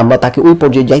যে আমরা তাকে ওই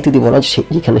পর্যায়ে যাইতে দিব না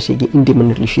যেখানে সে গিয়ে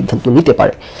ইন্ডিপেন্ডেন্টলি সিদ্ধান্ত নিতে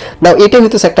পারে। না, এটা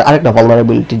হইতেছে একটা আরেকটা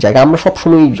ভালনারেবিলিটির জায়গা। আমরা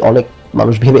সবসময় অনেক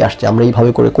মানুষ ভেবে আসছে আমরা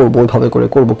এইভাবে করে করবো, ওইভাবে করে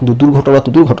করবো, কিন্তু দুর্ঘটনা তো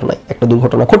দুর্ঘটনায়, একটা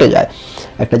দুর্ঘটনা ঘটে যায়,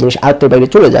 একটা জিনিস আয়ত্তের বাইরে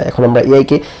চলে যায়। এখন আমরা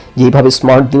এআইকে যেইভাবে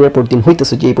স্মার্ট দিনের পর দিন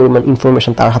হইতেছে, যে পরিমাণ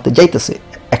ইনফরমেশন তার হাতে যাইতেছে,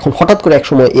 এখন হঠাৎ করে এক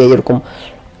সময় এআই এরকম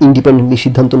ইন্ডিপেন্ডেন্টলি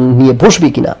সিদ্ধান্ত নিয়ে বসবে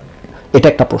কিনা, এটা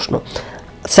একটা প্রশ্ন।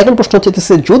 সেকেন্ড প্রশ্ন হচ্ছে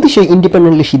যদি সে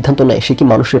ইন্ডিপেন্ডেন্টলি সিদ্ধান্ত নেয়, সে কি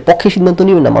মানুষের পক্ষে সিদ্ধান্ত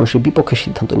নিবে না মানুষের বিপক্ষে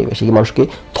সিদ্ধান্ত নিবে, সে কি মানুষকে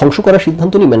ধ্বংস করার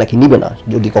সিদ্ধান্ত নিবে নাকি নিবে না।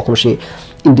 যদি কখনো সে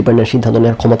ইন্ডিপেন্ডেন্ট সিদ্ধান্ত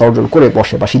নেওয়ার ক্ষমতা অর্জন করে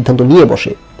বসে বা সিদ্ধান্ত নিয়ে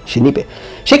বসে, সে নিবে।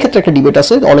 সেক্ষেত্রে একটা ডিবেট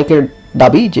আছে, অনেকের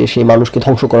দাবি যে সে মানুষকে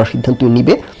ধ্বংস করার সিদ্ধান্তই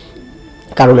নিবে,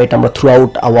 কারণ এটা আমরা থ্রু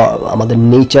আউট আমাদের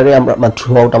নেচারে, আমরা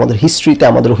থ্রু আউট আমাদের হিস্ট্রিতে,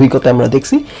 আমাদের অভিজ্ঞতায় আমরা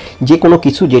দেখছি যে কোনো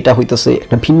কিছু যেটা হইতেছে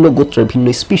একটা ভিন্ন গোত্রের, ভিন্ন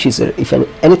স্পিসিসের, if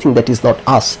anything that is not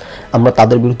আস, আমরা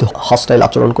তাদের বিরুদ্ধে হস্টাইল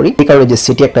আচরণ করি। এই কারণে যে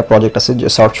সিটি একটা প্রজেক্ট আছে যে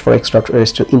search for extra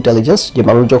terrestrial intelligence, যে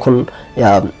মানুষ যখন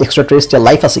এক্সট্রা টেরেস্ট্রিয়াল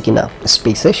লাইফ আছে কিনা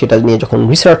স্পেসে, সেটা নিয়ে যখন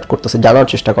রিসার্চ করতেছে, জানার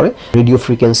চেষ্টা করে, রেডিও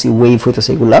ফ্রিকোয়েন্সি ওয়েভ হইতেছে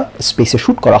এগুলা স্পেসে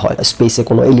শুট করা হয়, স্পেসে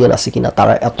কোনো এলিয়েন আছে কিনা,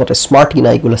 তারা এতটা স্মার্ট কিনা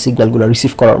এগুলো সিগন্যালগুলো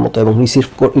রিসিভ করার মতো, এবং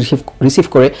রিসিভ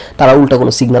করে তারা উল্টা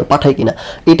কোনো সিগন্যাল পাঠায় কিনা,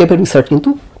 এই টাইপের রিসার্চ কিন্তু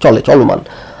চলমান।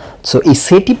 সো এই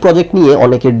সেটি প্রজেক্ট নিয়ে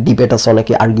অনেকের ডিবেট আছে,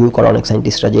 অনেকে আর্গিউ করে, অনেক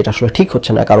সায়েন্টিস্টরা, যে এটা আসলে ঠিক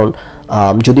হচ্ছে না, কারণ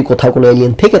যদি কোথাও কোনো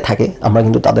এলিয়েন থেকে থাকে, আমরা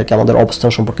কিন্তু তাদেরকে আমাদের অবস্থান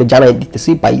সম্পর্কে জানাই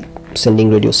দিতেছি by sending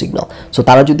radio signal. So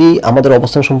তারা যদি আমাদের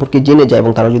অবস্থান সম্পর্কে জেনে যায়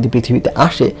এবং তারা যদি পৃথিবীতে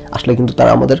আসলে কিন্তু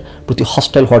তারা আমাদের প্রতি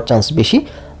হস্টাইল হওয়ার চান্স বেশি।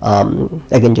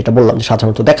 এগেন যেটা বললাম যে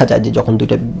সাধারণত দেখা যায় যে যখন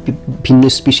দুইটা ভিন্ন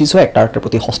স্পিসিস হয়, একটা আরেকটার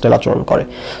প্রতি হস্টাইল আচরণ করে।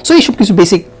 সো এইসব কিছু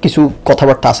বেসিক কিছু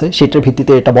কথাবার্তা আছে, সেটার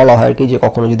ভিত্তিতে এটা বলা হয় আর কি, যে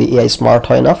কখনো যদি এআই স্মার্ট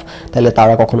হয় না, তাহলে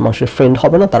তারা কখনো মানুষের ফ্রেন্ড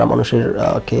হবে না, তারা মানুষের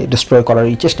কে ডিস্ট্রয়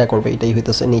করারই চেষ্টা করবে, এটাই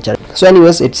হইতেছে nature. So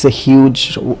anyways, it's a huge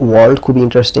world, খুবই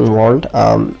ইন্টারেস্টিং ওয়ার্ল্ড।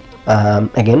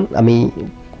 অ্যাগেন আমি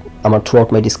আমার through out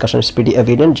my discussion is pretty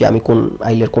evident যে আমি কোন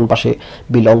আইলের কোন পাশে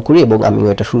বিলং করি, এবং আমিও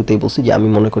এটা শুরুতেই বলছি যে আমি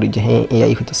মনে করি যে হ্যাঁ,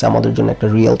 এআই হইতেছে আমাদের জন্য একটা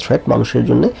রিয়েল থ্রেট মানুষের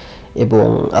জন্য, এবং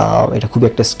এটা খুবই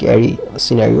একটা স্ক্যারি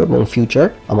সিনারিও, এবং ফিউচার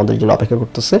আমাদের জন্য অপেক্ষা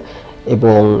করতেছে,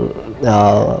 এবং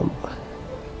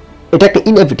এটা একটা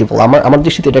ইনএভিটেবল, আমার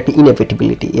দৃষ্টিতে এটা একটা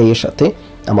ইনএভিটেবিলিটি এর সাথে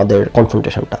আমাদের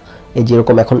কনফ্রন্টেশনটা। এই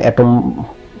যেরকম এখন অ্যাটম,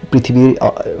 পৃথিবীর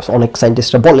অনেক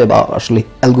সায়েন্টিস্টরা বলে বা আসলে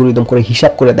অ্যালগোরিদম করে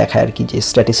হিসাব করে দেখায় আর কি, যে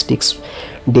স্ট্যাটিস্টিক্স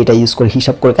ডেটা ইউজ করে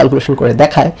হিসাব করে ক্যালকুলেশন করে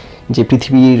দেখায় যে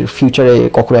পৃথিবীর ফিউচারে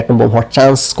কখনো অ্যাটম বোম হওয়ার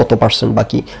চান্স কত পার্সেন্ট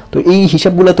বাকি। তো এই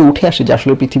হিসাবগুলোতে উঠে আসে যে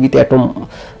আসলে পৃথিবীতে অ্যাটম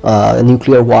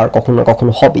নিউক্লিয়ার ওয়ার কখনো না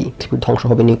কখনো হবেই, পৃথিবীর ধ্বংস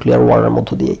হবে নিউক্লিয়ার ওয়ারের মধ্য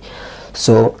দিয়েই।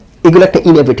 সো এগুলো একটা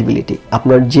ইনএভিটেবিলিটি।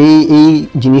 আপনার যে এই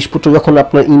জিনিসপত্র যখন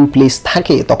আপনার ইন প্লেস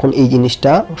থাকে তখন এই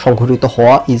জিনিসটা সংঘটিত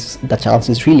হওয়া the chance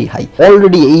is really high.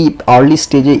 Already এই আর্লি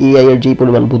স্টেজে এআই এর যে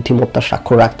পরিমাণ বুদ্ধিমত্তার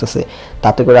স্বাক্ষর রাখতেছে,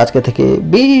 তাতে করে আজকে থেকে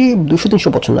 200-300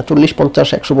 বছর না,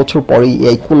 40-50-100 বছর পরেই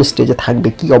এআই কোন স্টেজে থাকবে,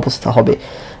 কি অবস্থা হবে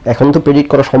এখন তো প্রেডিক্ট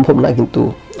করা সম্ভব না। কিন্তু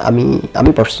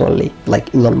আমি personally, like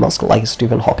Elon Musk, like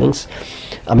Stephen Hawkings,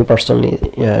 আমি personally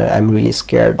I am really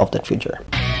scared of that future.